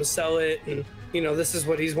like wanting to sell it, and, you know, this is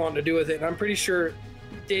what he's wanting to do with it. And I'm pretty sure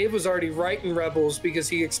Dave was already writing Rebels because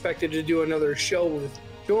he expected to do another show with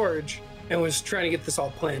George and was trying to get this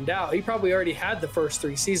all planned out. He probably already had the first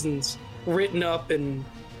 3 seasons written up and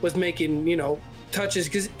was making, you know, touches,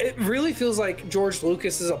 because it really feels like George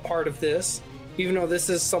Lucas is a part of this, even though this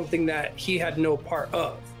is something that he had no part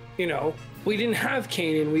of. You know, we didn't have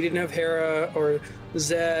Kanan, we didn't have Hera or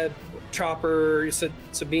Zeb, Chopper,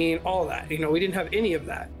 Sabine, all that. You know, we didn't have any of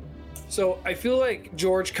that. So I feel like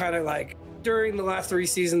George kind of like, during the last 3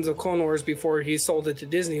 seasons of Clone Wars before he sold it to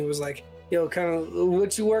Disney, was like, yo, kind of,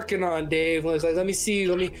 what you working on, Dave? And I was like, let me see,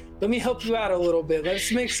 let me help you out a little bit. Let's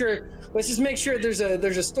just make sure there's a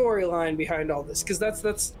storyline behind all this, because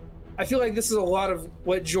that's I feel like this is a lot of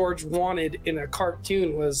what George wanted in a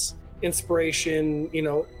cartoon, was inspiration, you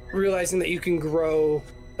know, realizing that you can grow,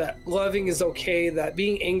 that loving is okay, that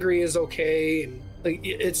being angry is okay, and like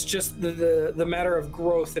it's just the matter of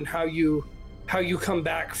growth and how you come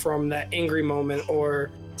back from that angry moment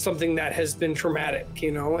or something that has been traumatic,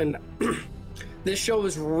 you know. And this show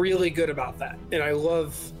is really good about that, and I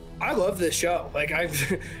love this show. Like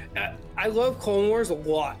I love Clone Wars a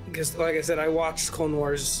lot, because like I said, I watched Clone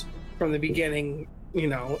Wars from the beginning, you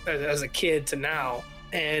know, as a kid to now,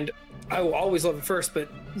 and I will always love it first. But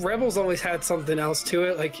Rebels always had something else to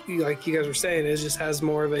it, like you guys were saying. It just has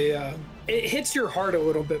more of a. It hits your heart a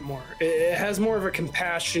little bit more. It has more of a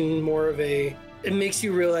compassion, more of a. It makes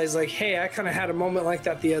you realize, like, hey, I kind of had a moment like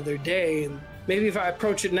that the other day, and maybe if I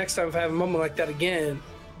approach it next time, if I have a moment like that again,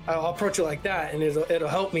 I'll approach it like that, and it'll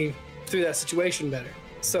help me through that situation better.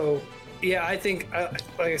 So, yeah, I think,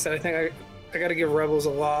 like I said, I think I got to give Rebels a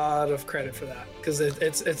lot of credit for that because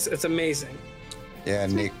it's amazing. Yeah,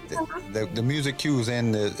 Nick, the music cues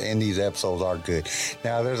in these episodes are good.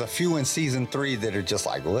 Now, there's a few in season 3 that are just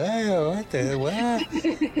like, well, what the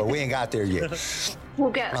what? But we ain't got there yet.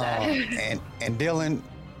 We'll get there. And Dylan,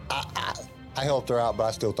 I helped her out, but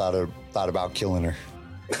I still thought about killing her.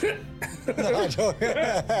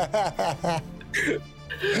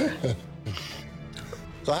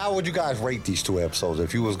 So how would you guys rate these 2 episodes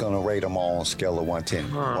if you was gonna rate them all on a scale of 1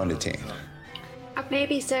 to 10?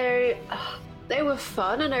 Maybe so. They were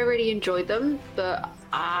fun and I really enjoyed them, but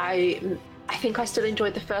I think I still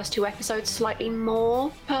enjoyed the first 2 episodes slightly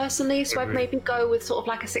more personally. So I'd maybe go with sort of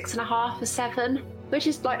like a 6.5, a 7, which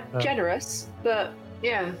is like generous, but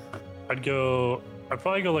yeah. I'd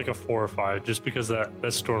probably go like a 4 or 5, just because that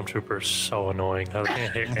stormtrooper is so annoying. I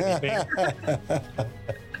can't hit anything.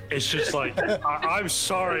 It's just like, I'm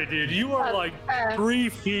sorry, dude. You are like 3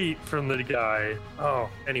 feet from the guy. Oh,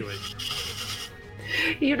 anyway.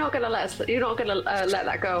 You're not gonna let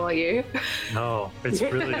that go, are you? No, it's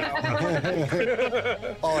really.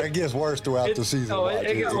 Oh, it gets worse throughout the season. Oh,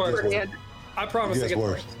 it gets worse. I promise it gets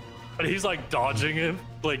worse. But he's like dodging him,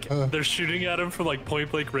 like they're shooting at him from like point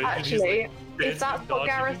blank range. Actually, like, if that's what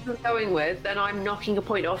Garrison's going with, then I'm knocking a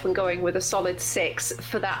point off and going with a solid 6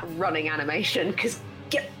 for that running animation. Because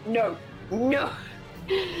no.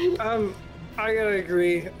 I gotta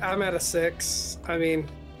agree. I'm at a 6. I mean,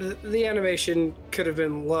 the animation could have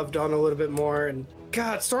been loved on a little bit more. And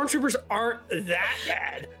God, stormtroopers aren't that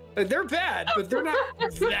bad. They're bad, but they're not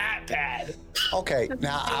that bad. Okay,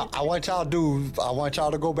 now I want y'all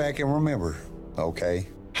to go back and remember, okay,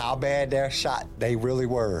 how bad that shot they really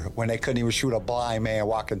were when they couldn't even shoot a blind man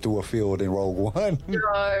walking through a field in Rogue One.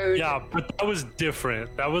 No. Yeah, but that was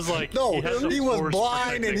different. That was like he was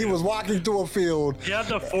blind and he was walking through a field. He had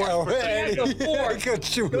the force. And he couldn't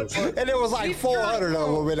shoot him. And there was like 400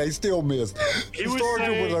 of them and they still missed.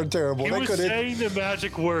 Stormtroopers are terrible. He was saying the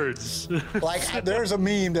magic words. Like there's a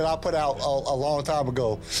meme that I put out a long time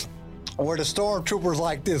ago, where the stormtrooper's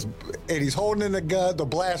like this, and he's holding in the gun, the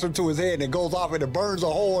blaster to his head, and it goes off and it burns a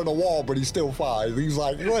hole in the wall, but he's still fine. He's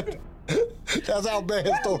like, what? That's how bad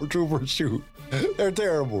stormtroopers shoot. They're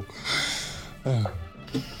terrible.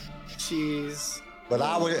 Jeez. But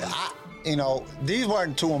these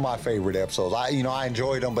weren't 2 of my favorite episodes. I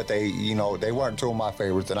enjoyed them, but they weren't 2 of my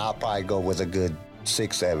favorites, and I'll probably go with a good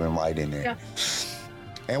 6, 7 right in there. Yeah.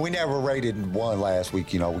 And we never rated 1 last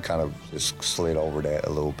week. We kind of just slid over that a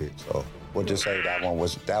little bit. So we'll just say that one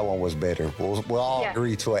was better. We'll all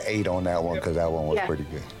agree to an 8 on that one because that one was pretty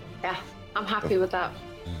good. Yeah, I'm happy with that.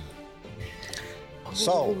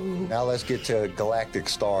 So now let's get to Galactic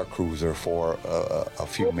Star Cruiser for a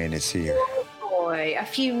few minutes here. Oh boy, a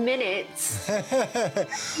few minutes.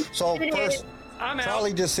 So first,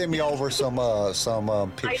 Charlie just sent me over some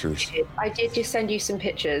pictures. I did just send you some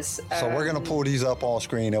pictures. So we're gonna pull these up on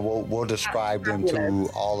screen and we'll describe them to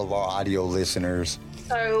all of our audio listeners.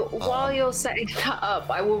 So while you're setting that up,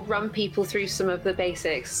 I will run people through some of the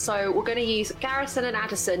basics. So we're going to use Garrison and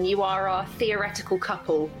Addison. You are our theoretical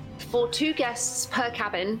couple. For 2 guests per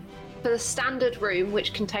cabin, for the standard room,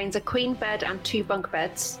 which contains a queen bed and 2 bunk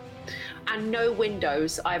beds, and no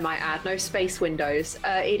windows, I might add, no space windows.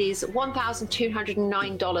 It is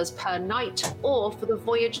 $1,209 per night, or for the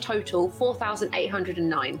voyage total,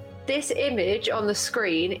 $4,809. This image on the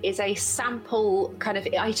screen is a sample kind of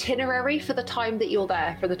itinerary for the time that you're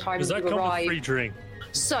there, for the time Does that that you come arrive. with free drink?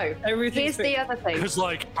 So here's the other thing. Because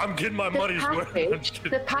I'm getting my money's worth.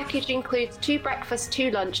 The package includes 2 breakfasts,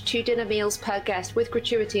 2 lunch, 2 dinner meals per guest with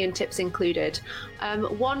gratuity and tips included.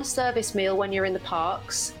 1 service meal when you're in the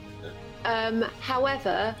parks.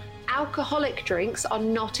 However, alcoholic drinks are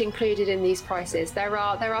not included in these prices. There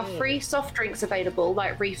are free soft drinks available,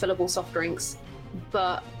 like refillable soft drinks,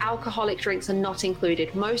 but alcoholic drinks are not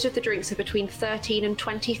included. Most of the drinks are between $13 and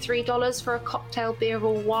 $23 for a cocktail, beer,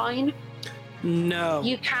 or wine. No.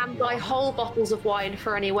 You can buy whole bottles of wine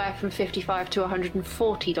for anywhere from $55 to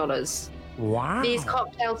 $140. Wow. These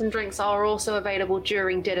cocktails and drinks are also available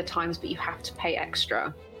during dinner times, but you have to pay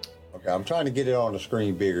extra. Okay, I'm trying to get it on the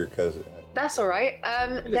screen bigger because That's all right.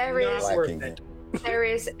 There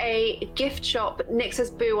is a gift shop. Nick says,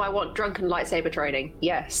 "Boo! I want drunken lightsaber training."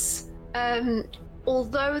 Yes.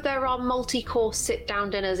 Although there are multi-course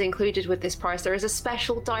sit-down dinners included with this price, there is a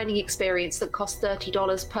special dining experience that costs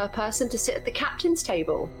 $30 per person to sit at the captain's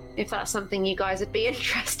table, if that's something you guys would be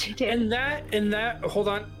interested in. And that, hold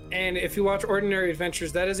on. And if you watch Ordinary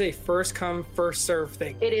Adventures, that is a first come, first serve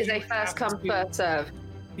thing. It is a first come, first serve.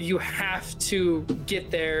 You have to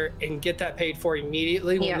get there and get that paid for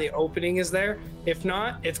immediately when the opening is there. If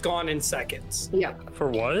not, it's gone in seconds. Yep. For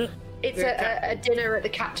what? It's a dinner at the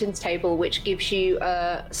captain's table, which gives you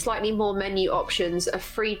slightly more menu options, a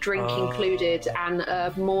free drink included,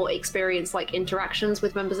 and more experience-like interactions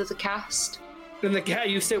with members of the cast. Then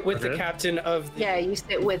you sit with the captain of the... Yeah, you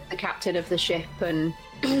sit with the captain of the ship, and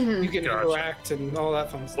you can interact and all that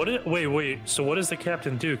fun stuff. Wait. So what does the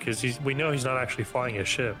captain do? Because we know he's not actually flying a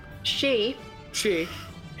ship. He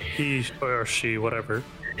or she, whatever.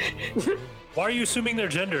 Why are you assuming their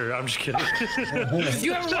gender? I'm just kidding.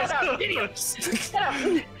 You haven't watched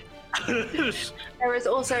videos. There is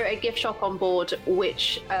also a gift shop on board,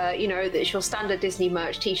 which, it's your standard Disney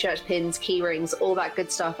merch, t-shirts, pins, key rings, all that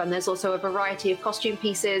good stuff. And there's also a variety of costume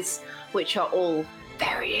pieces, which are all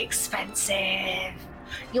very expensive.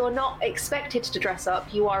 You're not expected to dress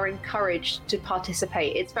up. You are encouraged to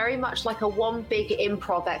participate. It's very much like a one big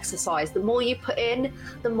improv exercise. The more you put in,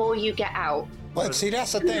 the more you get out. But see,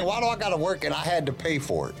 that's the thing. Why do I gotta work and I had to pay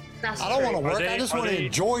for it? I don't want to work. I just want to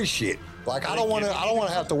enjoy shit. Like I don't want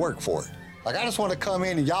to have to work for it. Like I just want to come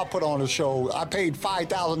in and y'all put on a show. I paid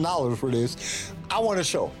 $5,000 for this. I want a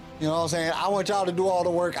show. You know what I'm saying? I want y'all to do all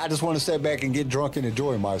the work. I just want to sit back and get drunk and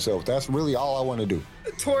enjoy myself. That's really all I want to do.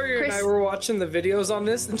 Tori and I were watching the videos on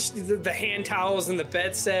this, and the hand towels and the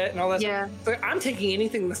bed set and all that. Yeah. Stuff. I'm taking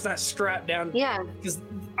anything that's not strapped down. Yeah. Because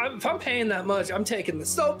if I'm paying that much, I'm taking the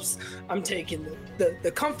soaps, I'm taking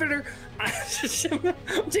the comforter, I'm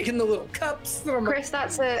taking the little cups. Chris,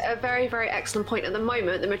 that's a very, very excellent point. At the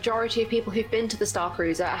moment, the majority of people who've been to the Star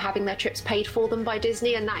Cruiser are having their trips paid for them by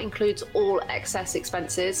Disney, and that includes all excess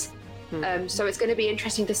expenses. So it's going to be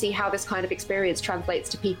interesting to see how this kind of experience translates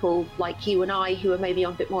to people like you and I, who are maybe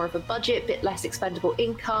on a bit more of a budget, bit less expendable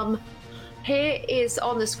income. Here is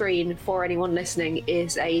on the screen for anyone listening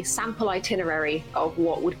is a sample itinerary of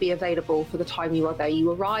what would be available for the time you are there.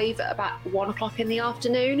 You arrive at about 1 o'clock in the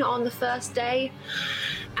afternoon on the first day,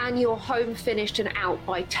 and you're home finished and out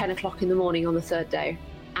by 10 o'clock in the morning on the third day.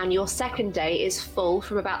 And your second day is full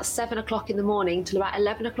from about 7 o'clock in the morning till about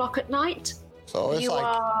 11 o'clock at night. So it's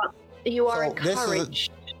you are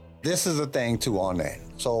encouraged. This is the thing too on that.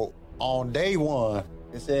 So on day one,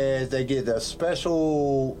 it says they get a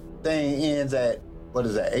special thing ends at, what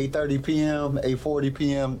is that, 8:30 p.m., 8:40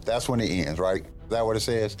 p.m. That's when it ends, right? Is that what it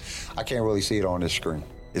says? I can't really see it on this screen.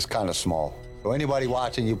 It's kind of small. So anybody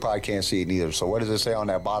watching, you probably can't see it either. So what does it say on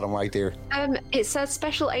that bottom right there? It says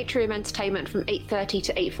special atrium entertainment from 8:30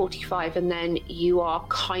 to 8:45, and then you are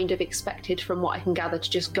kind of expected, from what I can gather, to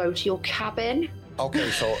just go to your cabin.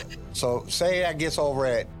 Okay, so say that gets over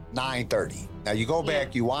at 9:30. Now you go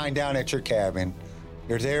back, you wind down at your cabin,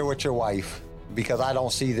 you're there with your wife, because I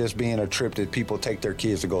don't see this being a trip that people take their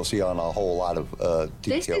kids to go see on a whole lot of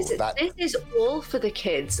detail. This is all for the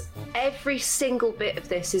kids. Every single bit of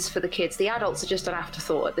this is for the kids. The adults are just an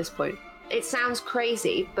afterthought at this point. It sounds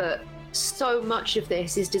crazy, but so much of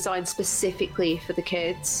this is designed specifically for the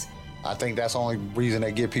kids. I think that's the only reason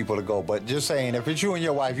they get people to go. But just saying, if it's you and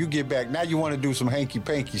your wife, you get back, now you want to do some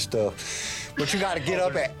hanky-panky stuff, but you got to get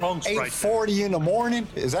up at 8:40 in the morning?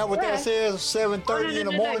 Is that what that says? 7:30 in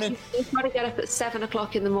the morning? You got to get up at 7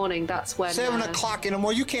 o'clock in the morning. That's when... 7 o'clock in the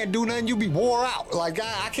morning? You can't do nothing. You be wore out. Like,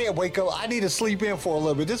 I can't wake up. I need to sleep in for a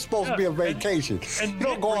little bit. This is supposed to be a vacation. And you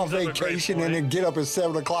don't go on vacation and then get up at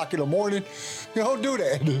 7 o'clock in the morning. You don't do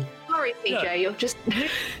that. Sorry, PJ. You're just...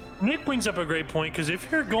 Nick brings up a great point, because if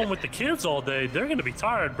you're going with the kids all day, they're going to be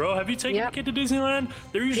tired, bro. Have you taken a kid to Disneyland?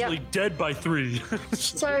 They're usually dead by 3.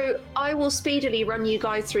 So I will speedily run you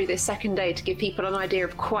guys through this second day to give people an idea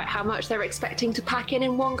of quite how much they're expecting to pack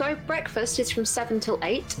in one go. Breakfast is from 7 till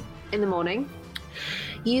 8 in the morning.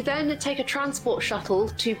 You then take a transport shuttle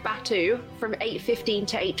to Batuu from 8:15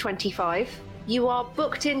 to 8:25. You are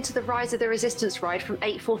booked into the Rise of the Resistance ride from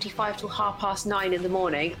 8:45 till 9:30 in the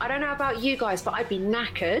morning. I don't know about you guys, but I'd be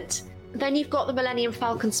knackered. Then you've got the Millennium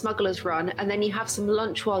Falcon Smuggler's Run, and then you have some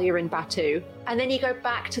lunch while you're in Batuu, and then you go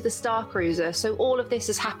back to the Star Cruiser. So all of this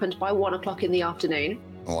has happened by 1 o'clock in the afternoon.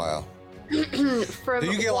 Wow. Do you get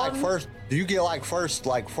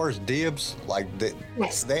first dibs?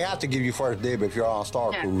 Yes. They have to give you first dib if you're on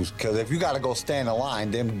Star Cruise, because if you got to go stand in line,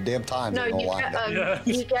 them times ain't gonna line up.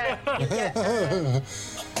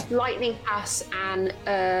 lightning pass and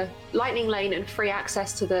lightning lane and free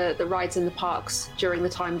access to the rides in the parks during the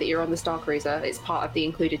time that you're on the Star Cruiser. It's part of the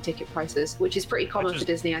included ticket prices, which is pretty common for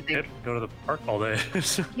Disney, I think. Go to the park all day.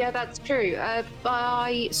 Yeah, that's true.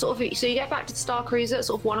 By so you get back to the Star Cruiser at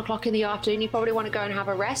sort of 1 o'clock in the afternoon. You probably want to go and have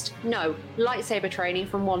a rest. No, lightsaber training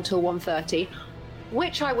from 1 till 1:30,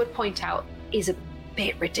 which I would point out is a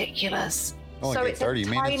bit ridiculous. Only So get it's 30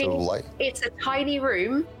 minutes of light. It's a tiny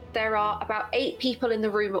room. There are about 8 people in the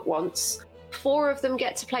room at once. 4 of them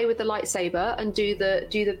get to play with the lightsaber and do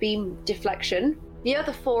the beam deflection. The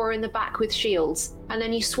other 4 are in the back with shields, and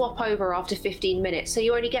then you swap over after 15 minutes. So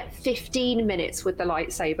you only get 15 minutes with the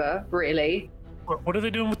lightsaber, really. What are they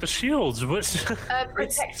doing with the shields? What's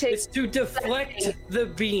Protecting. It's to deflect the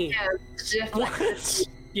beam. Yeah, deflect.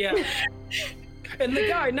 Yeah. And the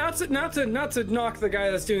guy, not to knock the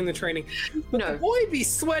guy that's doing the training, but No. the boy be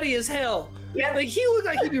sweaty as hell. Yeah. Like he looked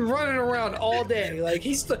like he'd be running around all day. Like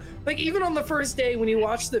he's like even on the first day when you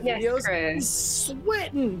watch the Yes, videos, Chris. he's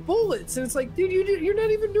sweating bullets, and it's like, dude, you're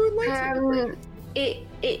not even doing lightsaber training.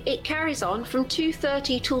 It carries on from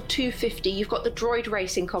 2:30 till 2:50. You've got the droid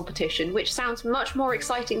racing competition, which sounds much more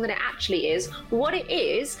exciting than it actually is. What it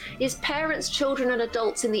is parents, children, and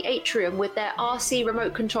adults in the atrium with their RC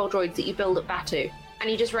remote control droids that you build at Batu,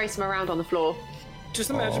 and you just race them around on the floor. Just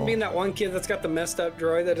imagine being that one kid that's got the messed up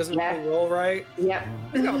droid that doesn't Yeah. really roll right. Yep.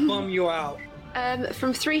 It's gonna bum you out.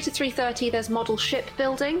 From 3 to 3:30, there's model ship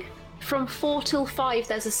building. From 4 till 5,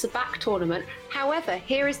 there's a sabacc tournament. However,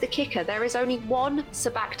 here is the kicker: there is only one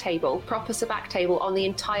sabacc table, proper sabacc table, on the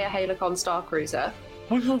entire Halacon Star Cruiser.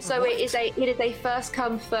 So it is a first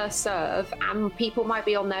come, first serve, and people might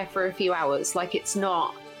be on there for a few hours. Like, it's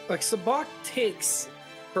not. Like sabacc takes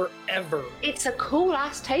forever. It's a cool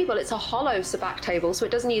ass table. It's a hollow sabacc table, so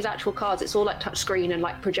it doesn't use actual cards. It's all like touchscreen and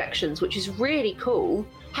like projections, which is really cool.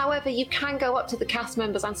 However, you can go up to the cast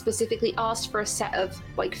members and specifically ask for a set of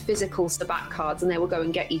like physical sabacc cards, and they will go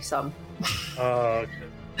and get you some.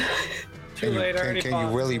 Too late, I already Can bought.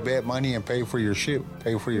 you really bet money and pay for your trip?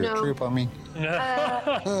 Pay for your No. trip, I mean.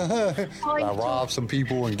 I rob some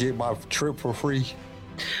people and get my trip for free.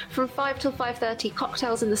 From 5 till 5:30,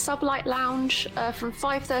 cocktails in the Sublight Lounge. From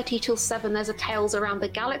 5:30 till 7, there's a Tales Around the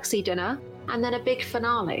Galaxy dinner, and then a big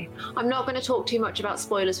finale. I'm not going to talk too much about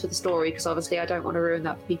spoilers for the story because obviously I don't want to ruin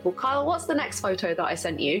that for people. Kyle, what's the next photo that I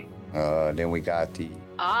sent you? Then we got the.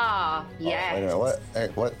 Ah, Wait a yes. minute, what? Hey,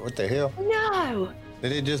 what the hell? No.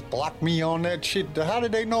 Did it just block me on that shit? How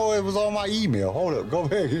did they know it was on my email? Hold up, go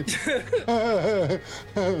ahead.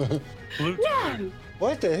 No.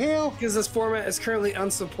 What the hell? Because this format is currently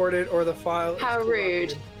unsupported or the file. is How rude.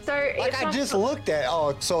 corrupted. So Like I just looked at.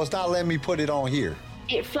 Oh, so it's not letting me put it on here.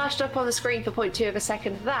 It flashed up on the screen for 0.2 of a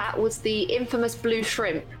second. That was the infamous blue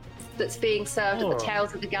shrimp that's being served at the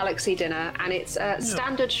Tales of the Galaxy dinner, and it's a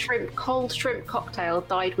standard shrimp, cold shrimp cocktail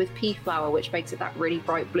dyed with pea flower, which makes it that really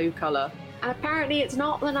bright blue color. And apparently it's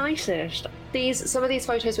not the nicest. Some of these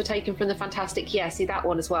photos were taken from the Fantastic, yeah, see that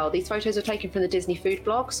one as well. These photos were taken from the Disney food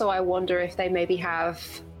blog, so I wonder if they maybe have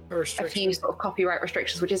a few sort of copyright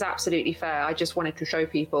restrictions, which is absolutely fair. I just wanted to show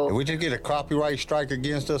people. Did we just get a copyright strike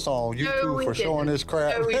against us on YouTube we for showing didn't. this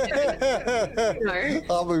crap? No, we didn't.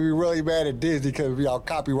 No. I'm gonna be really mad at Disney because y'all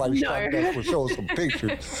copyright strike us for showing some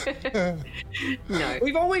pictures. No.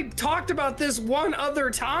 We've only talked about this one other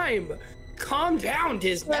time. Calm down,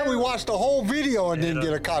 Disney. And we watched the whole video and didn't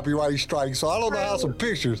get a copyright strike, so I don't know how some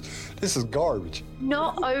pictures. This is garbage.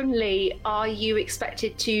 Not only are you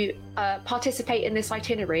expected to participate in this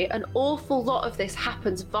itinerary, an awful lot of this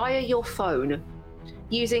happens via your phone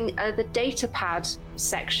using the datapad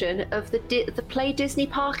section of the Play Disney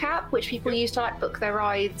Park app, which people use to like book their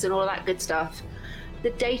rides and all of that good stuff. The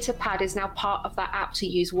datapad is now part of that app to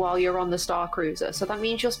use while you're on the Star Cruiser. So that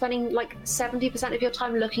means you're spending like 70% of your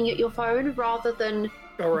time looking at your phone rather than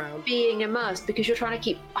Around. being immersed, because you're trying to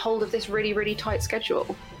keep hold of this really, really tight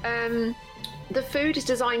schedule. The food is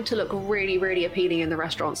designed to look really, really appealing in the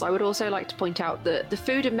restaurants. I would also like to point out that the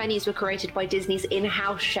food and menus were created by Disney's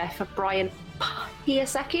in-house chef, Brian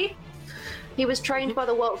Piasecki. He was trained by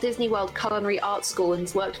the Walt Disney World Culinary Arts School and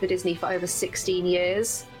he's worked for Disney for over 16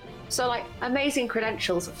 years. So, like, amazing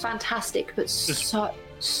credentials, fantastic, but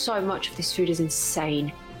so much of this food is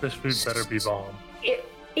insane. This food better be bomb.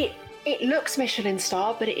 It looks Michelin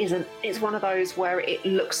star, but it isn't. It's one of those where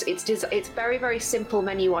it's very, very simple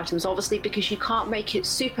menu items, obviously, because you can't make it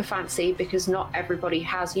super fancy because not everybody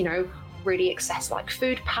has, really excess like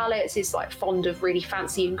food palettes, is like fond of really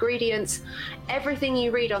fancy ingredients. Everything you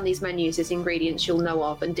read on these menus is ingredients you'll know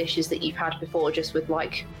of and dishes that you've had before, just with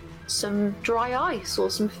like some dry ice or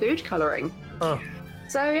some food coloring.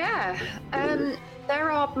 So yeah,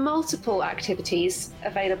 there are multiple activities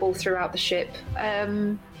available throughout the ship.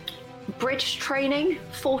 Bridge training,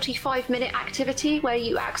 45-minute activity where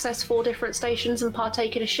you access 4 different stations and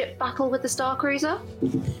partake in a ship battle with the Star Cruiser.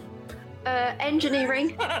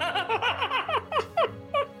 Engineering.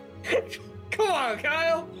 Come on,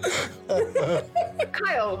 Kyle.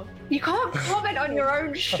 Kyle, you can't comment on your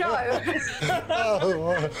own show.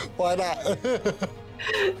 Oh, why not?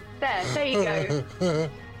 There you go.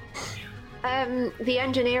 The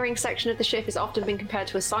engineering section of the ship has often been compared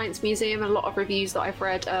to a science museum. A lot of reviews that I've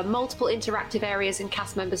read, multiple interactive areas and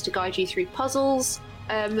cast members to guide you through puzzles.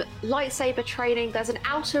 Lightsaber training. There's an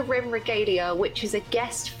Outer Rim Regalia, which is a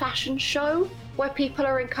guest fashion show where people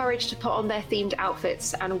are encouraged to put on their themed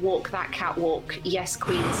outfits and walk that catwalk. Yes,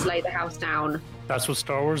 Queen, slay the house down. That's what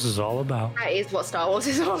Star Wars is all about. That is what Star Wars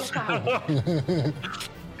is all about.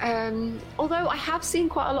 Although I have seen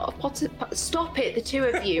quite a lot of stop it, the two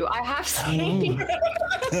of you. I have seen.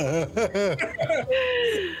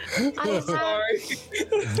 I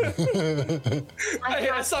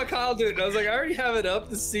saw Kyle do it. And I was like, I already have it up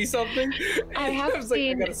to see something. I have was like, I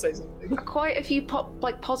seen gotta say something. quite a few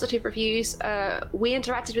positive reviews. We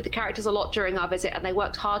interacted with the characters a lot during our visit, and they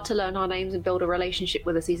worked hard to learn our names and build a relationship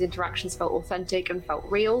with us. These interactions felt authentic and felt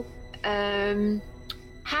real.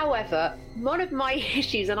 However, one of my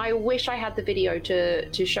issues, and I wish I had the video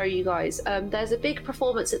to show you guys, there's a big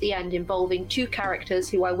performance at the end involving 2 characters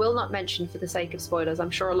who I will not mention for the sake of spoilers.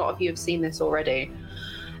 I'm sure a lot of you have seen this already.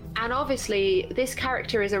 And obviously, this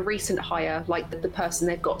character is a recent hire, like the person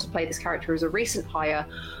they've got to play this character is a recent hire.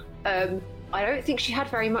 I don't think she had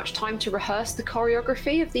very much time to rehearse the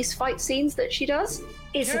choreography of these fight scenes that she does.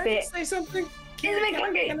 It's Can a I bit... just say something? It's a bit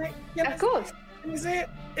clunky. Of course. Can I say it?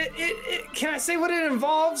 Can I say what it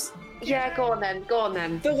involves? Yeah, go on then.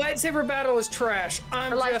 The lightsaber battle is trash.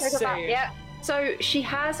 I'm just saying. Yeah. So she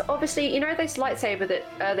has, obviously, you know this lightsaber that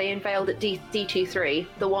they unveiled at D23,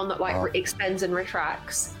 the one that extends and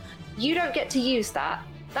retracts. You don't get to use that.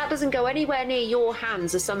 That doesn't go anywhere near your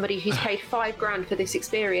hands as somebody who's paid $5,000 for this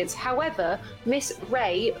experience. However, Miss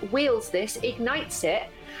Rey wields this, ignites it,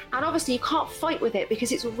 and obviously you can't fight with it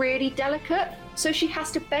because it's really delicate. So she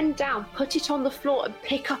has to bend down, put it on the floor, and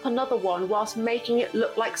pick up another one whilst making it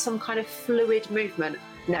look like some kind of fluid movement.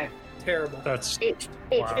 No. Terrible. That's It's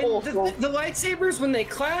Wow. awful. The lightsabers, when they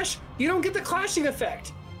clash, you don't get the clashing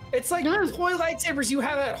effect. It's like No. toy lightsabers you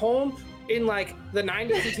have at home in like the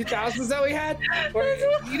 90s and 2000s that we had, where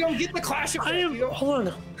you don't get the clash effect. I am. You don't- Hold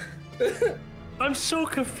on. I'm so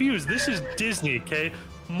confused. This is Disney, okay?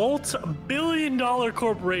 Multi-billion-dollar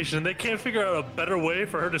corporation. They can't figure out a better way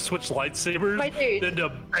for her to switch lightsabers My dude. than to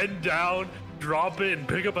bend down, drop it, and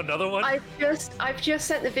pick up another one. I've just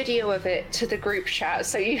sent the video of it to the group chat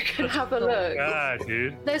so you can have a look. God,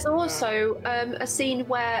 dude. There's also a scene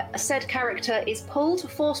where a said character is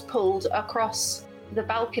force pulled across the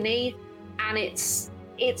balcony, and she's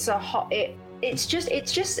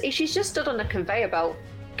just stood on a conveyor belt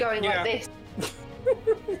going Yeah. like this.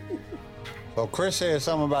 So Chris said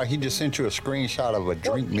something about he just sent you a screenshot of a drink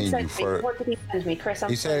What did he menu send me? for. What did he send me, Chris?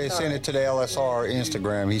 He said he sent it to the LSR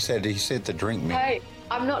Instagram. He said he sent the drink menu. Hey,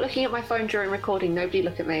 I'm not looking at my phone during recording. Nobody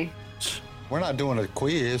look at me. We're not doing a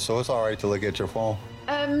quiz, so it's all right to look at your phone.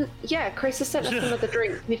 Yeah, Chris has sent us some of the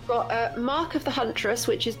drinks. We've got Mark of the Huntress,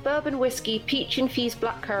 which is bourbon whiskey, peach-infused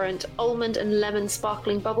blackcurrant, almond and lemon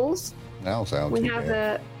sparkling bubbles. That don't sound We too have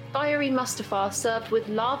bad. a fiery Mustafar served with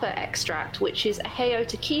lava extract, which is Ajeyo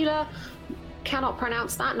tequila. Cannot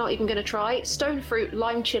pronounce that, not even going to try. Stone fruit,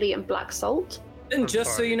 lime chili, and black salt. And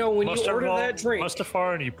just so you know, when you order that drink,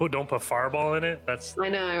 Mustafar, and you don't put Fireball in it. That's I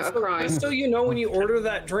know, a crime. just so you know, when you order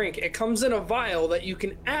that drink, it comes in a vial that you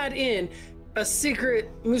can add in a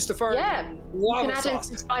secret Mustafar Yeah, you lava can add in sauce,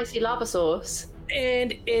 some spicy lava sauce.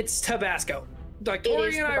 and it's Tabasco. Like It Tori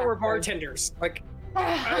is and I were Tabasco. bartenders. Like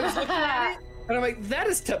I was looking at it, and I'm like, that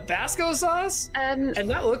is Tabasco sauce, and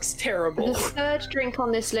that looks terrible. The third drink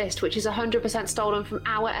on this list, which is 100% stolen from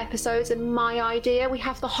our episodes and my idea, we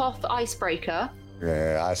have the Hoth Icebreaker.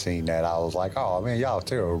 Yeah, I seen that. I was like, oh man, y'all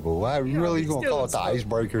terrible. Why really it's gonna still call it the stuff.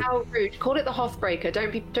 icebreaker? How rude. Call it the Hothbreaker.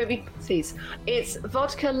 Don't be please. It's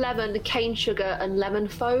vodka, lemon, cane sugar, and lemon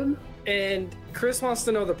foam. And Chris wants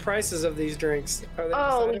to know the prices of these drinks. Are they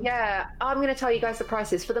Oh, decided? yeah. I'm going to tell you guys the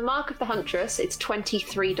prices. For the Mark of the Huntress, it's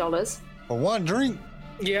 $23. For one drink?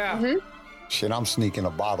 Yeah. Shit, I'm sneaking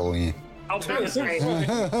a bottle in. I'll pay That's right.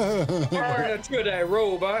 I'm wearing a two-day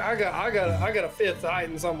robe. I got a fifth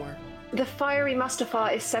hiding somewhere. The Fiery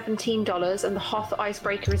Mustafar is $17, and the Hoth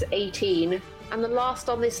Icebreaker is $18. And the last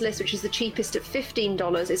on this list, which is the cheapest at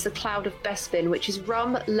 $15, is the Cloud of Bespin, which is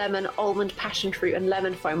rum, lemon, almond, passion fruit, and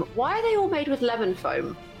lemon foam. Why are they all made with lemon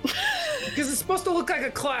foam? Because it's supposed to look like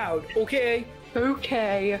a cloud, okay?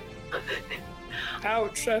 Okay.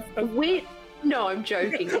 Ouch. No, I'm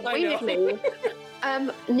joking. I know. Weirdly,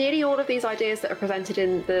 nearly all of these ideas that are presented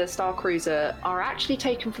in the Star Cruiser are actually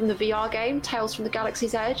taken from the VR game Tales from the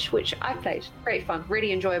Galaxy's Edge, which I played. Great fun,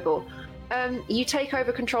 really enjoyable. You take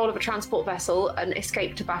over control of a transport vessel and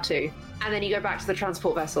escape to Batuu, and then you go back to the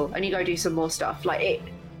transport vessel and you go do some more stuff. I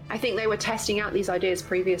think they were testing out these ideas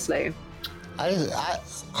previously.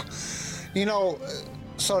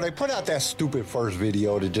 So they put out that stupid first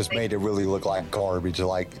video that just made it really look like garbage.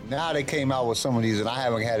 Like, now they came out with some of these, and I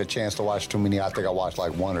haven't had a chance to watch too many. I think I watched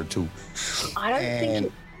like one or two. I don't think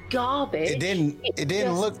it's garbage. It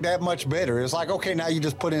didn't look that much better. It's like, okay, now you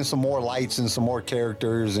just put in some more lights and some more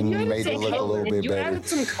characters and you made it look a little bit you better. You added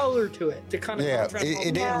some color to it to kind of contrast.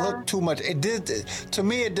 It didn't look too much. It did, to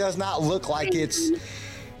me, it does not look like it's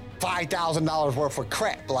 $5,000 worth of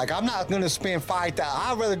crap. Like, I'm not going to spend $5,000.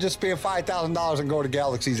 I'd rather just spend $5,000 and go to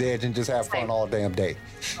Galaxy's Edge and just have fun all damn day.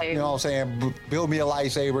 You know what I'm saying? Build me a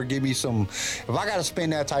lightsaber, give me some. If I got to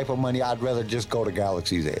spend that type of money, I'd rather just go to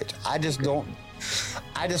Galaxy's Edge.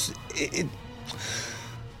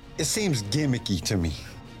 It seems gimmicky to me.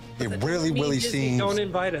 It really seems. Don't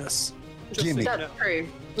invite us. Gimmicky. That's true.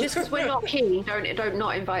 Just because we're not keen, don't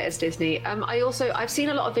not invite us, Disney. I've seen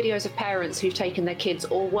a lot of videos of parents who've taken their kids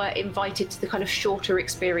or were invited to the kind of shorter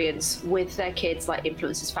experience with their kids, like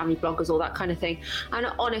influencers, family bloggers, all that kind of thing. And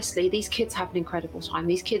honestly, these kids have an incredible time.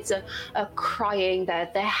 These kids are crying, they're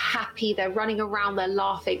happy, they're running around, they're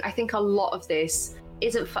laughing. I think a lot of this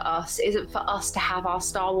isn't for us to have our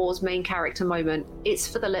Star Wars main character moment. It's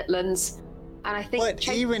for the little ones. And I think if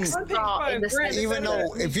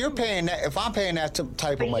you're paying that, if I'm paying that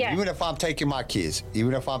type of money, even if I'm taking my kids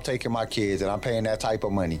and I'm paying that type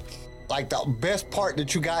of money, like, the best part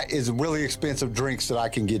that you got is really expensive drinks that I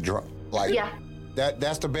can get drunk. Like,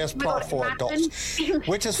 that's the best part for adults,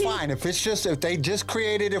 which is fine. If they just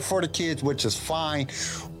created it for the kids, which is fine.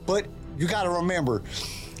 But you got to remember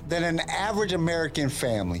that an average American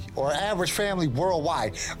family or average family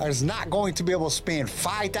worldwide is not going to be able to spend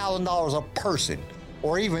 $5,000 a person,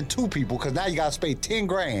 or even two people, because now you got to spend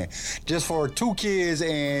 $10,000 just for two kids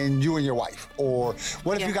and you and your wife. Or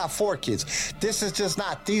what if you got 4 kids? This is just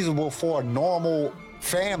not feasible for a normal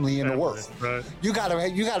family in the world. Right. You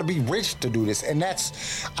gotta be rich to do this, and I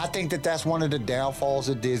think that's one of the downfalls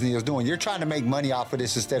that Disney is doing. You're trying to make money off of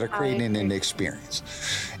this instead of creating an experience.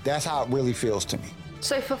 That's how it really feels to me.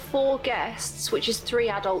 So for 4 guests, which is 3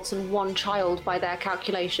 adults and 1 child by their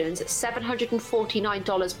calculations, it's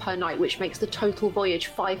 $749 per night, which makes the total voyage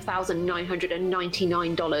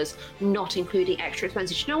 $5,999, not including extra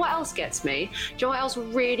expenses. Do you know what else gets me? Do you know what else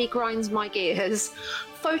really grinds my gears?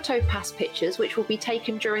 PhotoPass pictures, which will be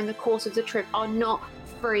taken during the course of the trip, are not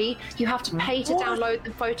free. You have to pay to download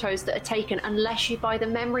the photos that are taken unless you buy the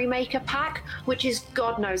Memory Maker pack, which is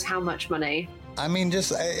God knows how much money. I mean,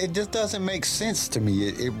 it just doesn't make sense to me.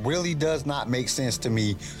 It really does not make sense to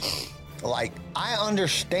me. Like, I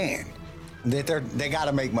understand that they got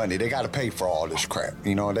to make money. They got to pay for all this crap.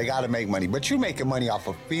 You know, they got to make money. But you're making money off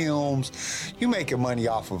of films. You're making money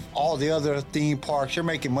off of all the other theme parks. You're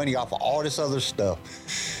making money off of all this other stuff.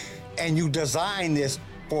 And you design this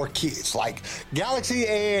for kids. Like, Galaxy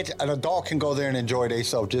Edge, an adult can go there and enjoy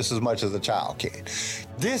themselves just as much as a child can.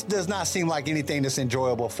 This does not seem like anything that's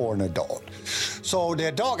enjoyable for an adult. So the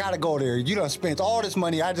adult got to go there. You done spent all this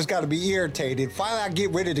money. I just got to be irritated. Finally, I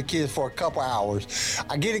get rid of the kids for a couple hours.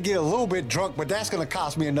 I get to get a little bit drunk, but that's going to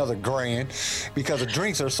cost me another $1,000 because the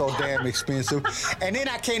drinks are so damn expensive. And then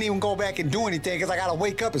I can't even go back and do anything because I got to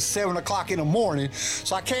wake up at 7 o'clock in the morning.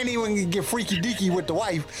 So I can't even get freaky deaky with the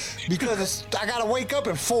wife because I got to wake up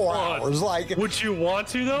in 4 hours. Like, would you want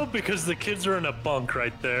to though? Because the kids are in a bunk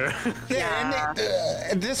right there.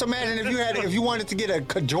 And just imagine if you wanted to get a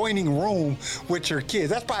adjoining room with your kids.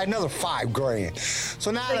 That's probably another $5,000.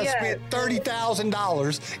 So now I spent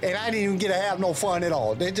 $30,000 and I didn't even get to have no fun at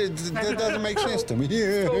all. That doesn't make sense to me.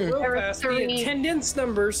 So real fast, the attendance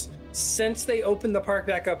numbers since they opened the park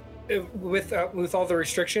back up with all the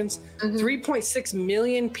restrictions, 3.6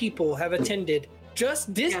 million people have attended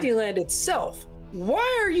just Disneyland itself.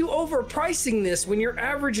 Why are you overpricing this when you're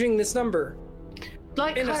averaging this number?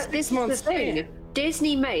 Like, this is the thing.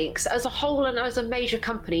 Disney makes, as a whole and as a major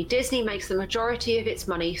company, Disney makes the majority of its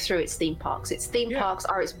money through its theme parks. Its theme parks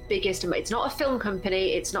are its biggest. It's not a film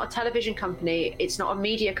company. It's not a television company. It's not a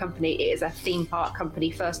media company. It is a theme park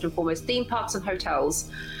company, first and foremost. Theme parks and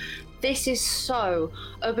hotels. This is so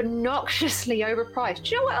obnoxiously overpriced.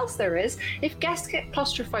 Do you know what else there is? If guests get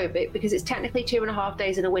claustrophobic because it's technically 2.5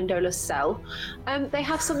 days in a windowless cell, they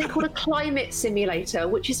have something called a climate simulator,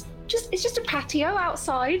 which is just a patio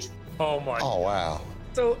outside. Oh my. Oh wow.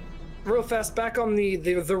 So, real fast, back on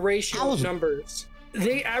the ratio numbers.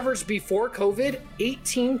 They averaged before COVID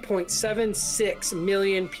 18.76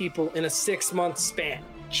 million people in a 6-month span.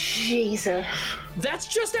 Jesus. That's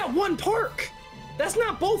just at one park. That's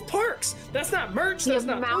not both parks. That's not merch. That's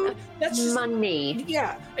not food. That's just money.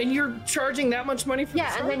 Yeah, and you're charging that much money for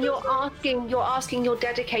and then you're asking your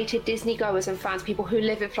dedicated Disney goers and fans, people who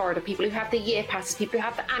live in Florida, people who have the year passes, people who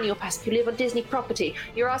have the annual pass, who live on Disney property.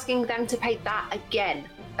 You're asking them to pay that again.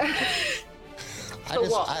 For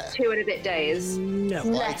what? 2 and a bit days? No.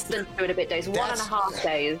 Less than 2 and a bit days. 1.5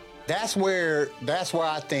 days. That's where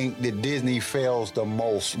I think that Disney fails the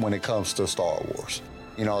most when it comes to Star Wars.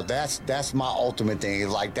 You know, that's my ultimate thing.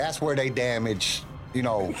 It's like that's where they damage. You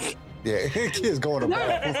know, kids going to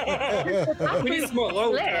bed. We need some more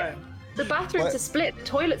low time. The bathrooms are split. The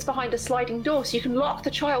toilet's behind a sliding door, so you can lock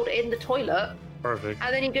the child in the toilet. Perfect.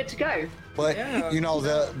 And then you're good to go. But you know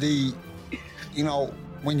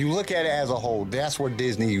when you look at it as a whole, that's where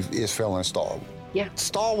Disney is failing Star Wars. Yeah.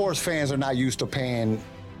 Star Wars fans are not used to paying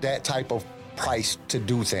that type of price to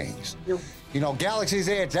do things. No. You know, Galaxy's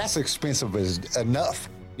Edge, that's expensive as enough,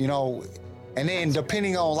 you know. And then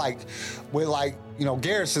depending on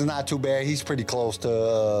Garrett's is not too bad. He's pretty close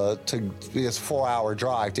to it's a 4-hour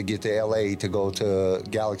drive to get to LA to go to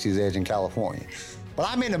Galaxy's Edge in California. But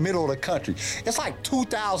I'm in the middle of the country. It's like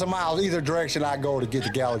 2,000 miles either direction I go to get to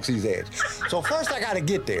Galaxy's Edge. So first I got to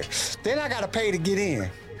get there. Then I got to pay to get in.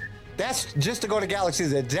 That's just to go to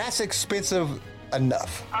Galaxy's Edge. That's expensive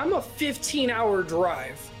enough. I'm a 15-hour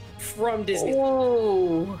drive from Disney.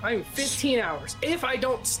 Oh. I'm 15 hours if I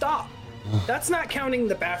don't stop. That's not counting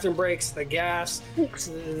the bathroom breaks, the gas,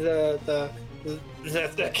 the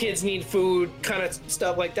kids need food kind of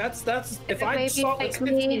stuff. Like that's if I stop, it's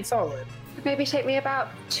 15 solid. Maybe take me about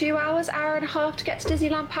 2 hours, hour and a half to get to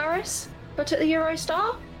Disneyland Paris, but at the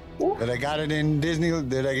Eurostar. Ooh. They got it in Disney. Are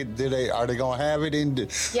they gonna have it in?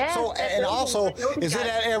 Yeah. So and also, is it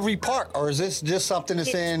at every park, or is this just something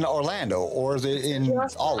that's in Orlando, or is it in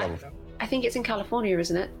all of them? I think it's in California,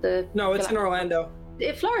 isn't it? No, it's in Orlando.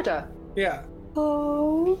 In Florida. Yeah.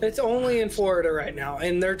 Oh. It's only in Florida right now,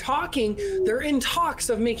 and they're in talks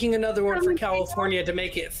of making another one for California to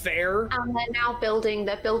make it fair. And they're now building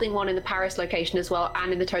one in the Paris location as well,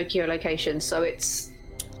 and in the Tokyo location. So it's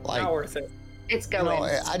not worth it. It's going. You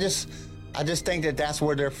know, I just think that's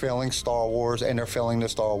where they're feeling Star Wars, and they're feeling the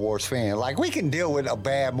Star Wars fan. Like, we can deal with a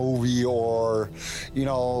bad movie or, you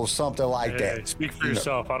know, something like that. Speak for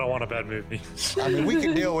yourself. I don't want a bad movie. I mean, we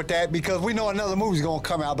can deal with that because we know another movie's gonna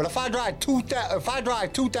come out. But if I drive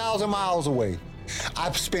 2,000 miles away,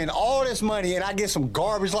 I've spent all this money and I get some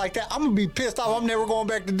garbage like that, I'm gonna be pissed off. I'm never going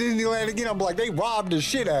back to Disneyland again. I'm like, they robbed the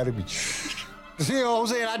shit out of me. You know what I'm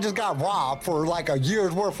saying? I just got robbed for like a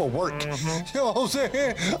year's worth of work. Mm-hmm. You know what I'm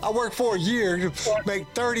saying? I worked for a year to make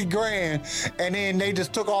 30 grand, and then they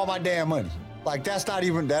just took all my damn money. Like, that's not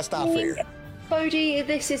fair. Bodhi,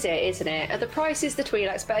 this is it, isn't it? At the prices the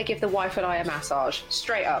Twi'leks better give the wife and I a massage.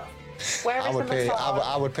 Straight up. Where is the massage?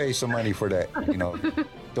 I would pay some money for that, you know.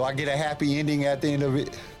 Do I get a happy ending at the end of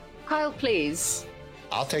it? Kyle, please.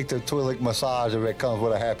 I'll take the Twi'lek massage if it comes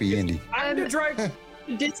with a happy ending. I'm to drive to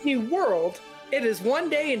Disney World. It is 1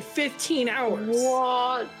 day and 15 hours.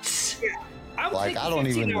 What? Yeah. I'll take the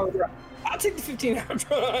 15-hour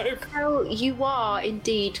drive. Well, you are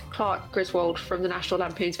indeed Clark Griswold from the National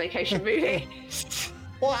Lampoon's Vacation movie.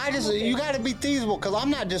 Well, you got to be feasible, because I'm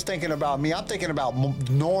not just thinking about me. I'm thinking about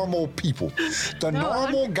normal people. The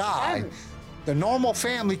normal guy, the normal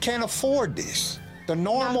family can't afford this. The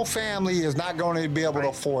normal family is not going to be able to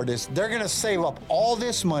afford this. They're going to save up all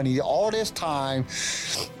this money, all this time,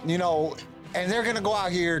 you know, and they're going to go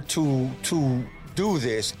out here to do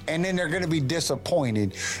this, and then they're going to be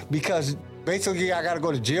disappointed because basically I got to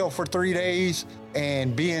go to jail for 3 days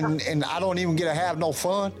and and I don't even get to have no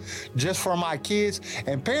fun just for my kids.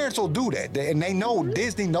 And parents will do that, and they know,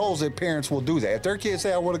 Disney knows that parents will do that. If their kids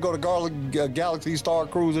say, I want to go to Galaxy Star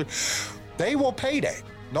Cruiser, they will pay that,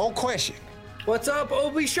 no question. What's up,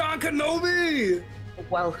 Obi-Wan Kenobi?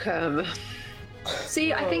 Welcome.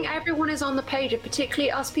 See, I think everyone is on the page, and particularly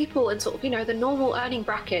us people in sort of, you know, the normal earning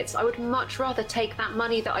brackets. I would much rather take that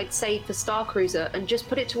money that I'd save for Star Cruiser and just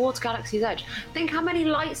put it towards Galaxy's Edge. Think how many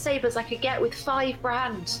lightsabers I could get with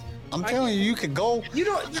 $5,000. I'm telling you, you could go.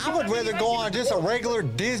 I would rather go on just a regular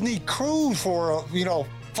Disney cruise for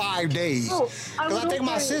 5 days. Because I think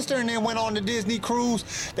my sister and them went on the Disney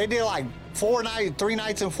cruise. They did like 3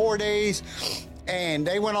 nights and 4 days. And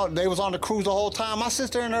they was on the cruise the whole time. My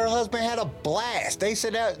sister and her husband had a blast. They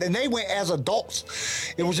said that, and they went as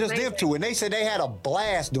adults. It was just them two, and they said they had a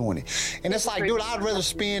blast doing it. And it's like, dude, I'd rather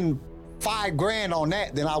spend $5,000 on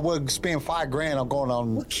that than I would spend $5,000 on going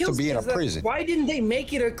on to be in a prison. Why didn't they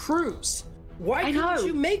make it a cruise? Why couldn't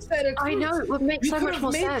you make that a cruise? I know, it would make so much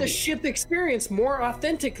more sense. You could have made the ship experience more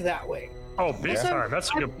authentic that way. Oh, big time. That's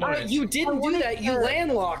a good point. You didn't do that. You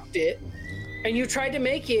landlocked it. And you tried to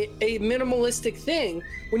make it a minimalistic thing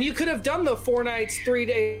when you could have done the 4 nights, 3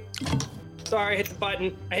 days. Sorry, I hit the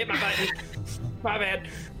button. I hit my button. My bad.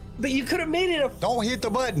 But you could have made it a. Don't hit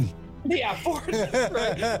the button. Yeah, 4 nights.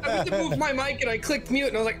 Right. I went to move my mic and I clicked mute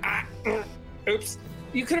and I was like, oops.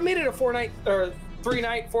 You could have made it a 4 night or 3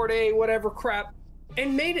 night, 4 day, whatever crap,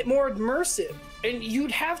 and made it more immersive. And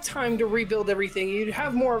you'd have time to rebuild everything. You'd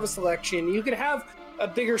have more of a selection. You could have a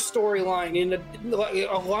bigger storyline in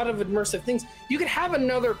a lot of immersive things. You could have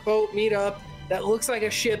another boat meet up that looks like a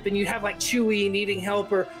ship, and you'd have like Chewie needing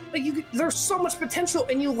help, or like there's so much potential,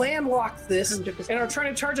 and you landlock this 100%. and are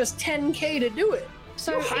trying to charge us $10K to do it.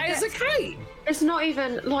 So high as a kite. It's not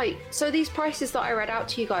even like, so these prices that I read out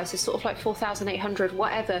to you guys is sort of like 4,800,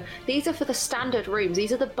 whatever. These are for the standard rooms.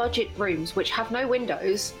 These are the budget rooms, which have no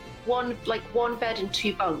windows, one bed and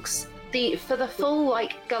 2 bunks. For the full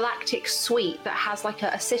like galactic suite that has like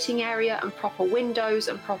a sitting area and proper windows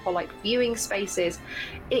and proper like viewing spaces,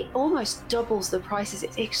 it almost doubles the prices.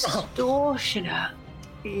 It's extortionate.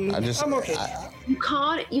 I'm okay. You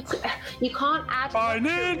can't add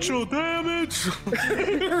Financial damage.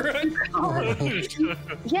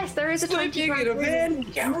 Yes, there is a 20 grand.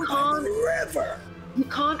 You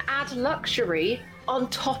can't add luxury on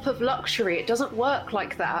top of luxury. It doesn't work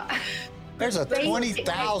like that. There's a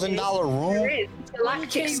 $20,000 room.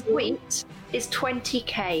 Galactic Suite is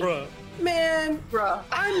 $20K. Bruh. Man, Bruh.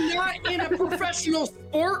 I'm not in a professional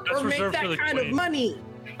sport or make reserved for that the kind of queen. money.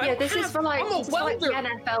 Yeah, this is for like, I'm a this is for, like welder.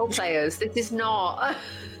 NFL players. This is not.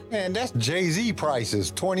 Man, that's Jay-Z prices.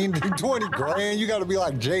 20 grand. You got to be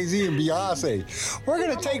like Jay-Z and Beyonce. We're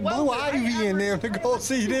going to take Blue Ivy in there to go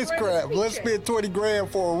see this crap. Let's spend 20 grand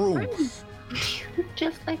for a room.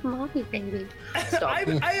 Just like mommy, baby.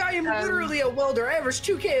 I am literally a welder. I average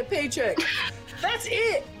 $2K a paycheck. That's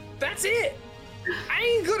it. I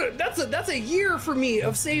ain't gonna. That's a year for me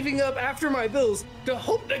of saving up after my bills to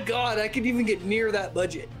hope to God I could even get near that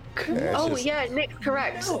budget. Yeah, Nick's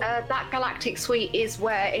correct. That galactic suite is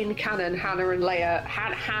where in canon Hannah and Leia,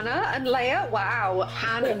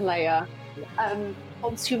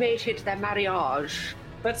 consummated their marriage.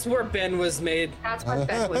 That's where Ben was made. That's where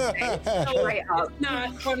Ben was made. Straight up. It's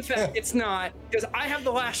not. Fun fact, it's not. Because I have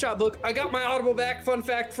the Last Shot book. I got my Audible back. Fun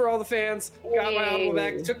fact for all the fans. Got my Audible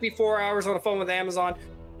back. It took me 4 hours on the phone with Amazon.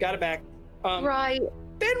 Got it back. Right.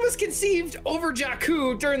 Ben was conceived over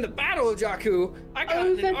Jakku during the Battle of Jakku. I got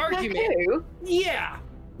in an argument. Jakku? Yeah.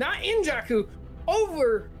 Not in Jakku.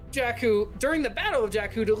 Over Jakku during the Battle of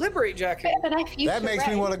Jakku to liberate Jakku. That makes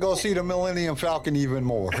me want to go see the Millennium Falcon even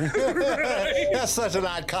more. That's such an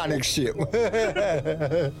iconic ship.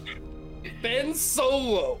 Ben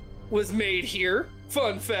Solo was made here.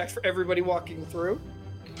 Fun fact for everybody walking through.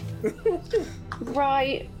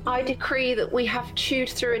 Right. I decree that we have chewed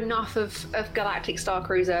through enough of Galactic Star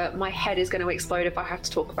Cruiser. My head is going to explode if I have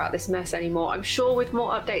to talk about this mess anymore. I'm sure with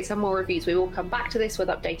more updates and more reviews, we will come back to this with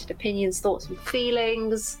updated opinions, thoughts, and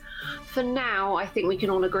feelings. For now, I think we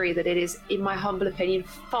can all agree that it is, in my humble opinion,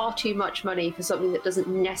 far too much money for something that doesn't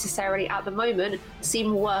necessarily, at the moment,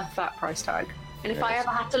 seem worth that price tag. And if I ever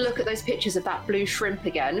have to look at those pictures of that blue shrimp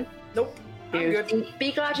again, Nope. I'm good.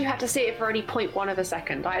 be glad you had to see it for only 0.1 of a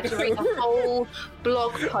second. I had to read the whole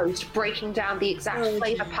blog post breaking down the exact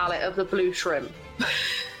flavor palette of the blue shrimp.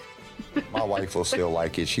 My wife will still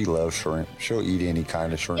like it. She loves shrimp. She'll eat any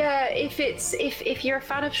kind of shrimp. Yeah, if you're a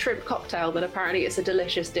fan of shrimp cocktail, then apparently it's a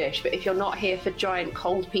delicious dish. But if you're not here for giant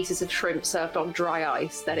cold pieces of shrimp served on dry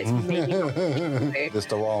ice, then it's maybe not. It's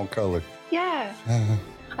the wrong color. Yeah.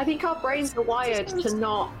 I think our brains are wired to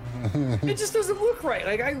not. It just doesn't look right.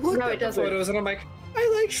 Like I looked at the photos and I'm like,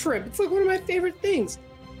 I like shrimp. It's like one of my favorite things.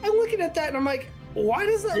 I'm looking at that and I'm like, why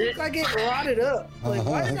does that look like it rotted up? Like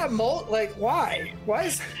why is that mold? Like why? Why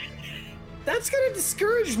is? That's gonna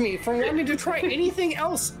discourage me from wanting to try anything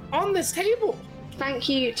else on this table. Thank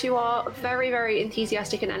you to our very, very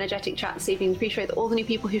enthusiastic and energetic chat this evening. Appreciate all the new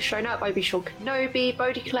people who've shown up. Obi Sean Kenobi,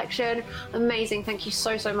 Bodhi Collection, amazing. Thank you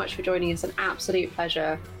so much for joining us. An absolute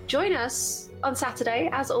pleasure. Join us on Saturday,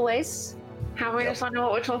 as always. How are we going to find out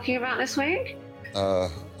what we're talking about this week? I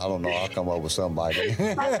don't know. I'll come up with somebody.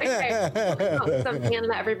 That's okay. We'll come up with something and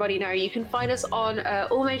let everybody know. You can find us on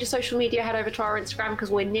all major social media. Head over to our Instagram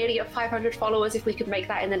because we're nearly at 500 followers. If we could make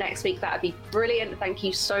that in the next week, that'd be brilliant. Thank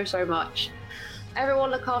you so, so much.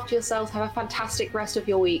 Everyone, look after yourselves. Have a fantastic rest of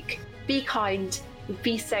your week. Be kind,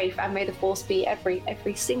 be safe, and may the force be every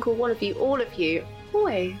single one of you, all of you.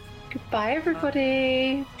 Always. Goodbye,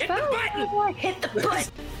 everybody. Hit the button! Hit the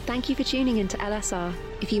button. Thank you for tuning in to LSR.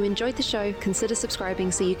 If you enjoyed the show, consider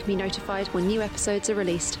subscribing so you can be notified when new episodes are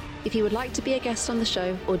released. If you would like to be a guest on the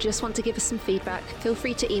show or just want to give us some feedback, feel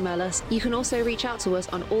free to email us. You can also reach out to us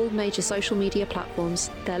on all major social media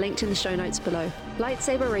platforms. They're linked in the show notes below.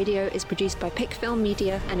 Lightsaber Radio is produced by Pick Film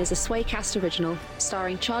Media and is a Swaycast original,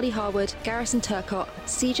 starring Charlie Harwood, Garrison Turcott,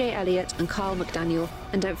 CJ Elliott, and Carl McDaniel.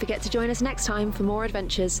 And don't forget to join us next time for more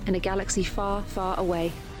adventures in a galaxy far, far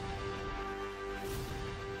away.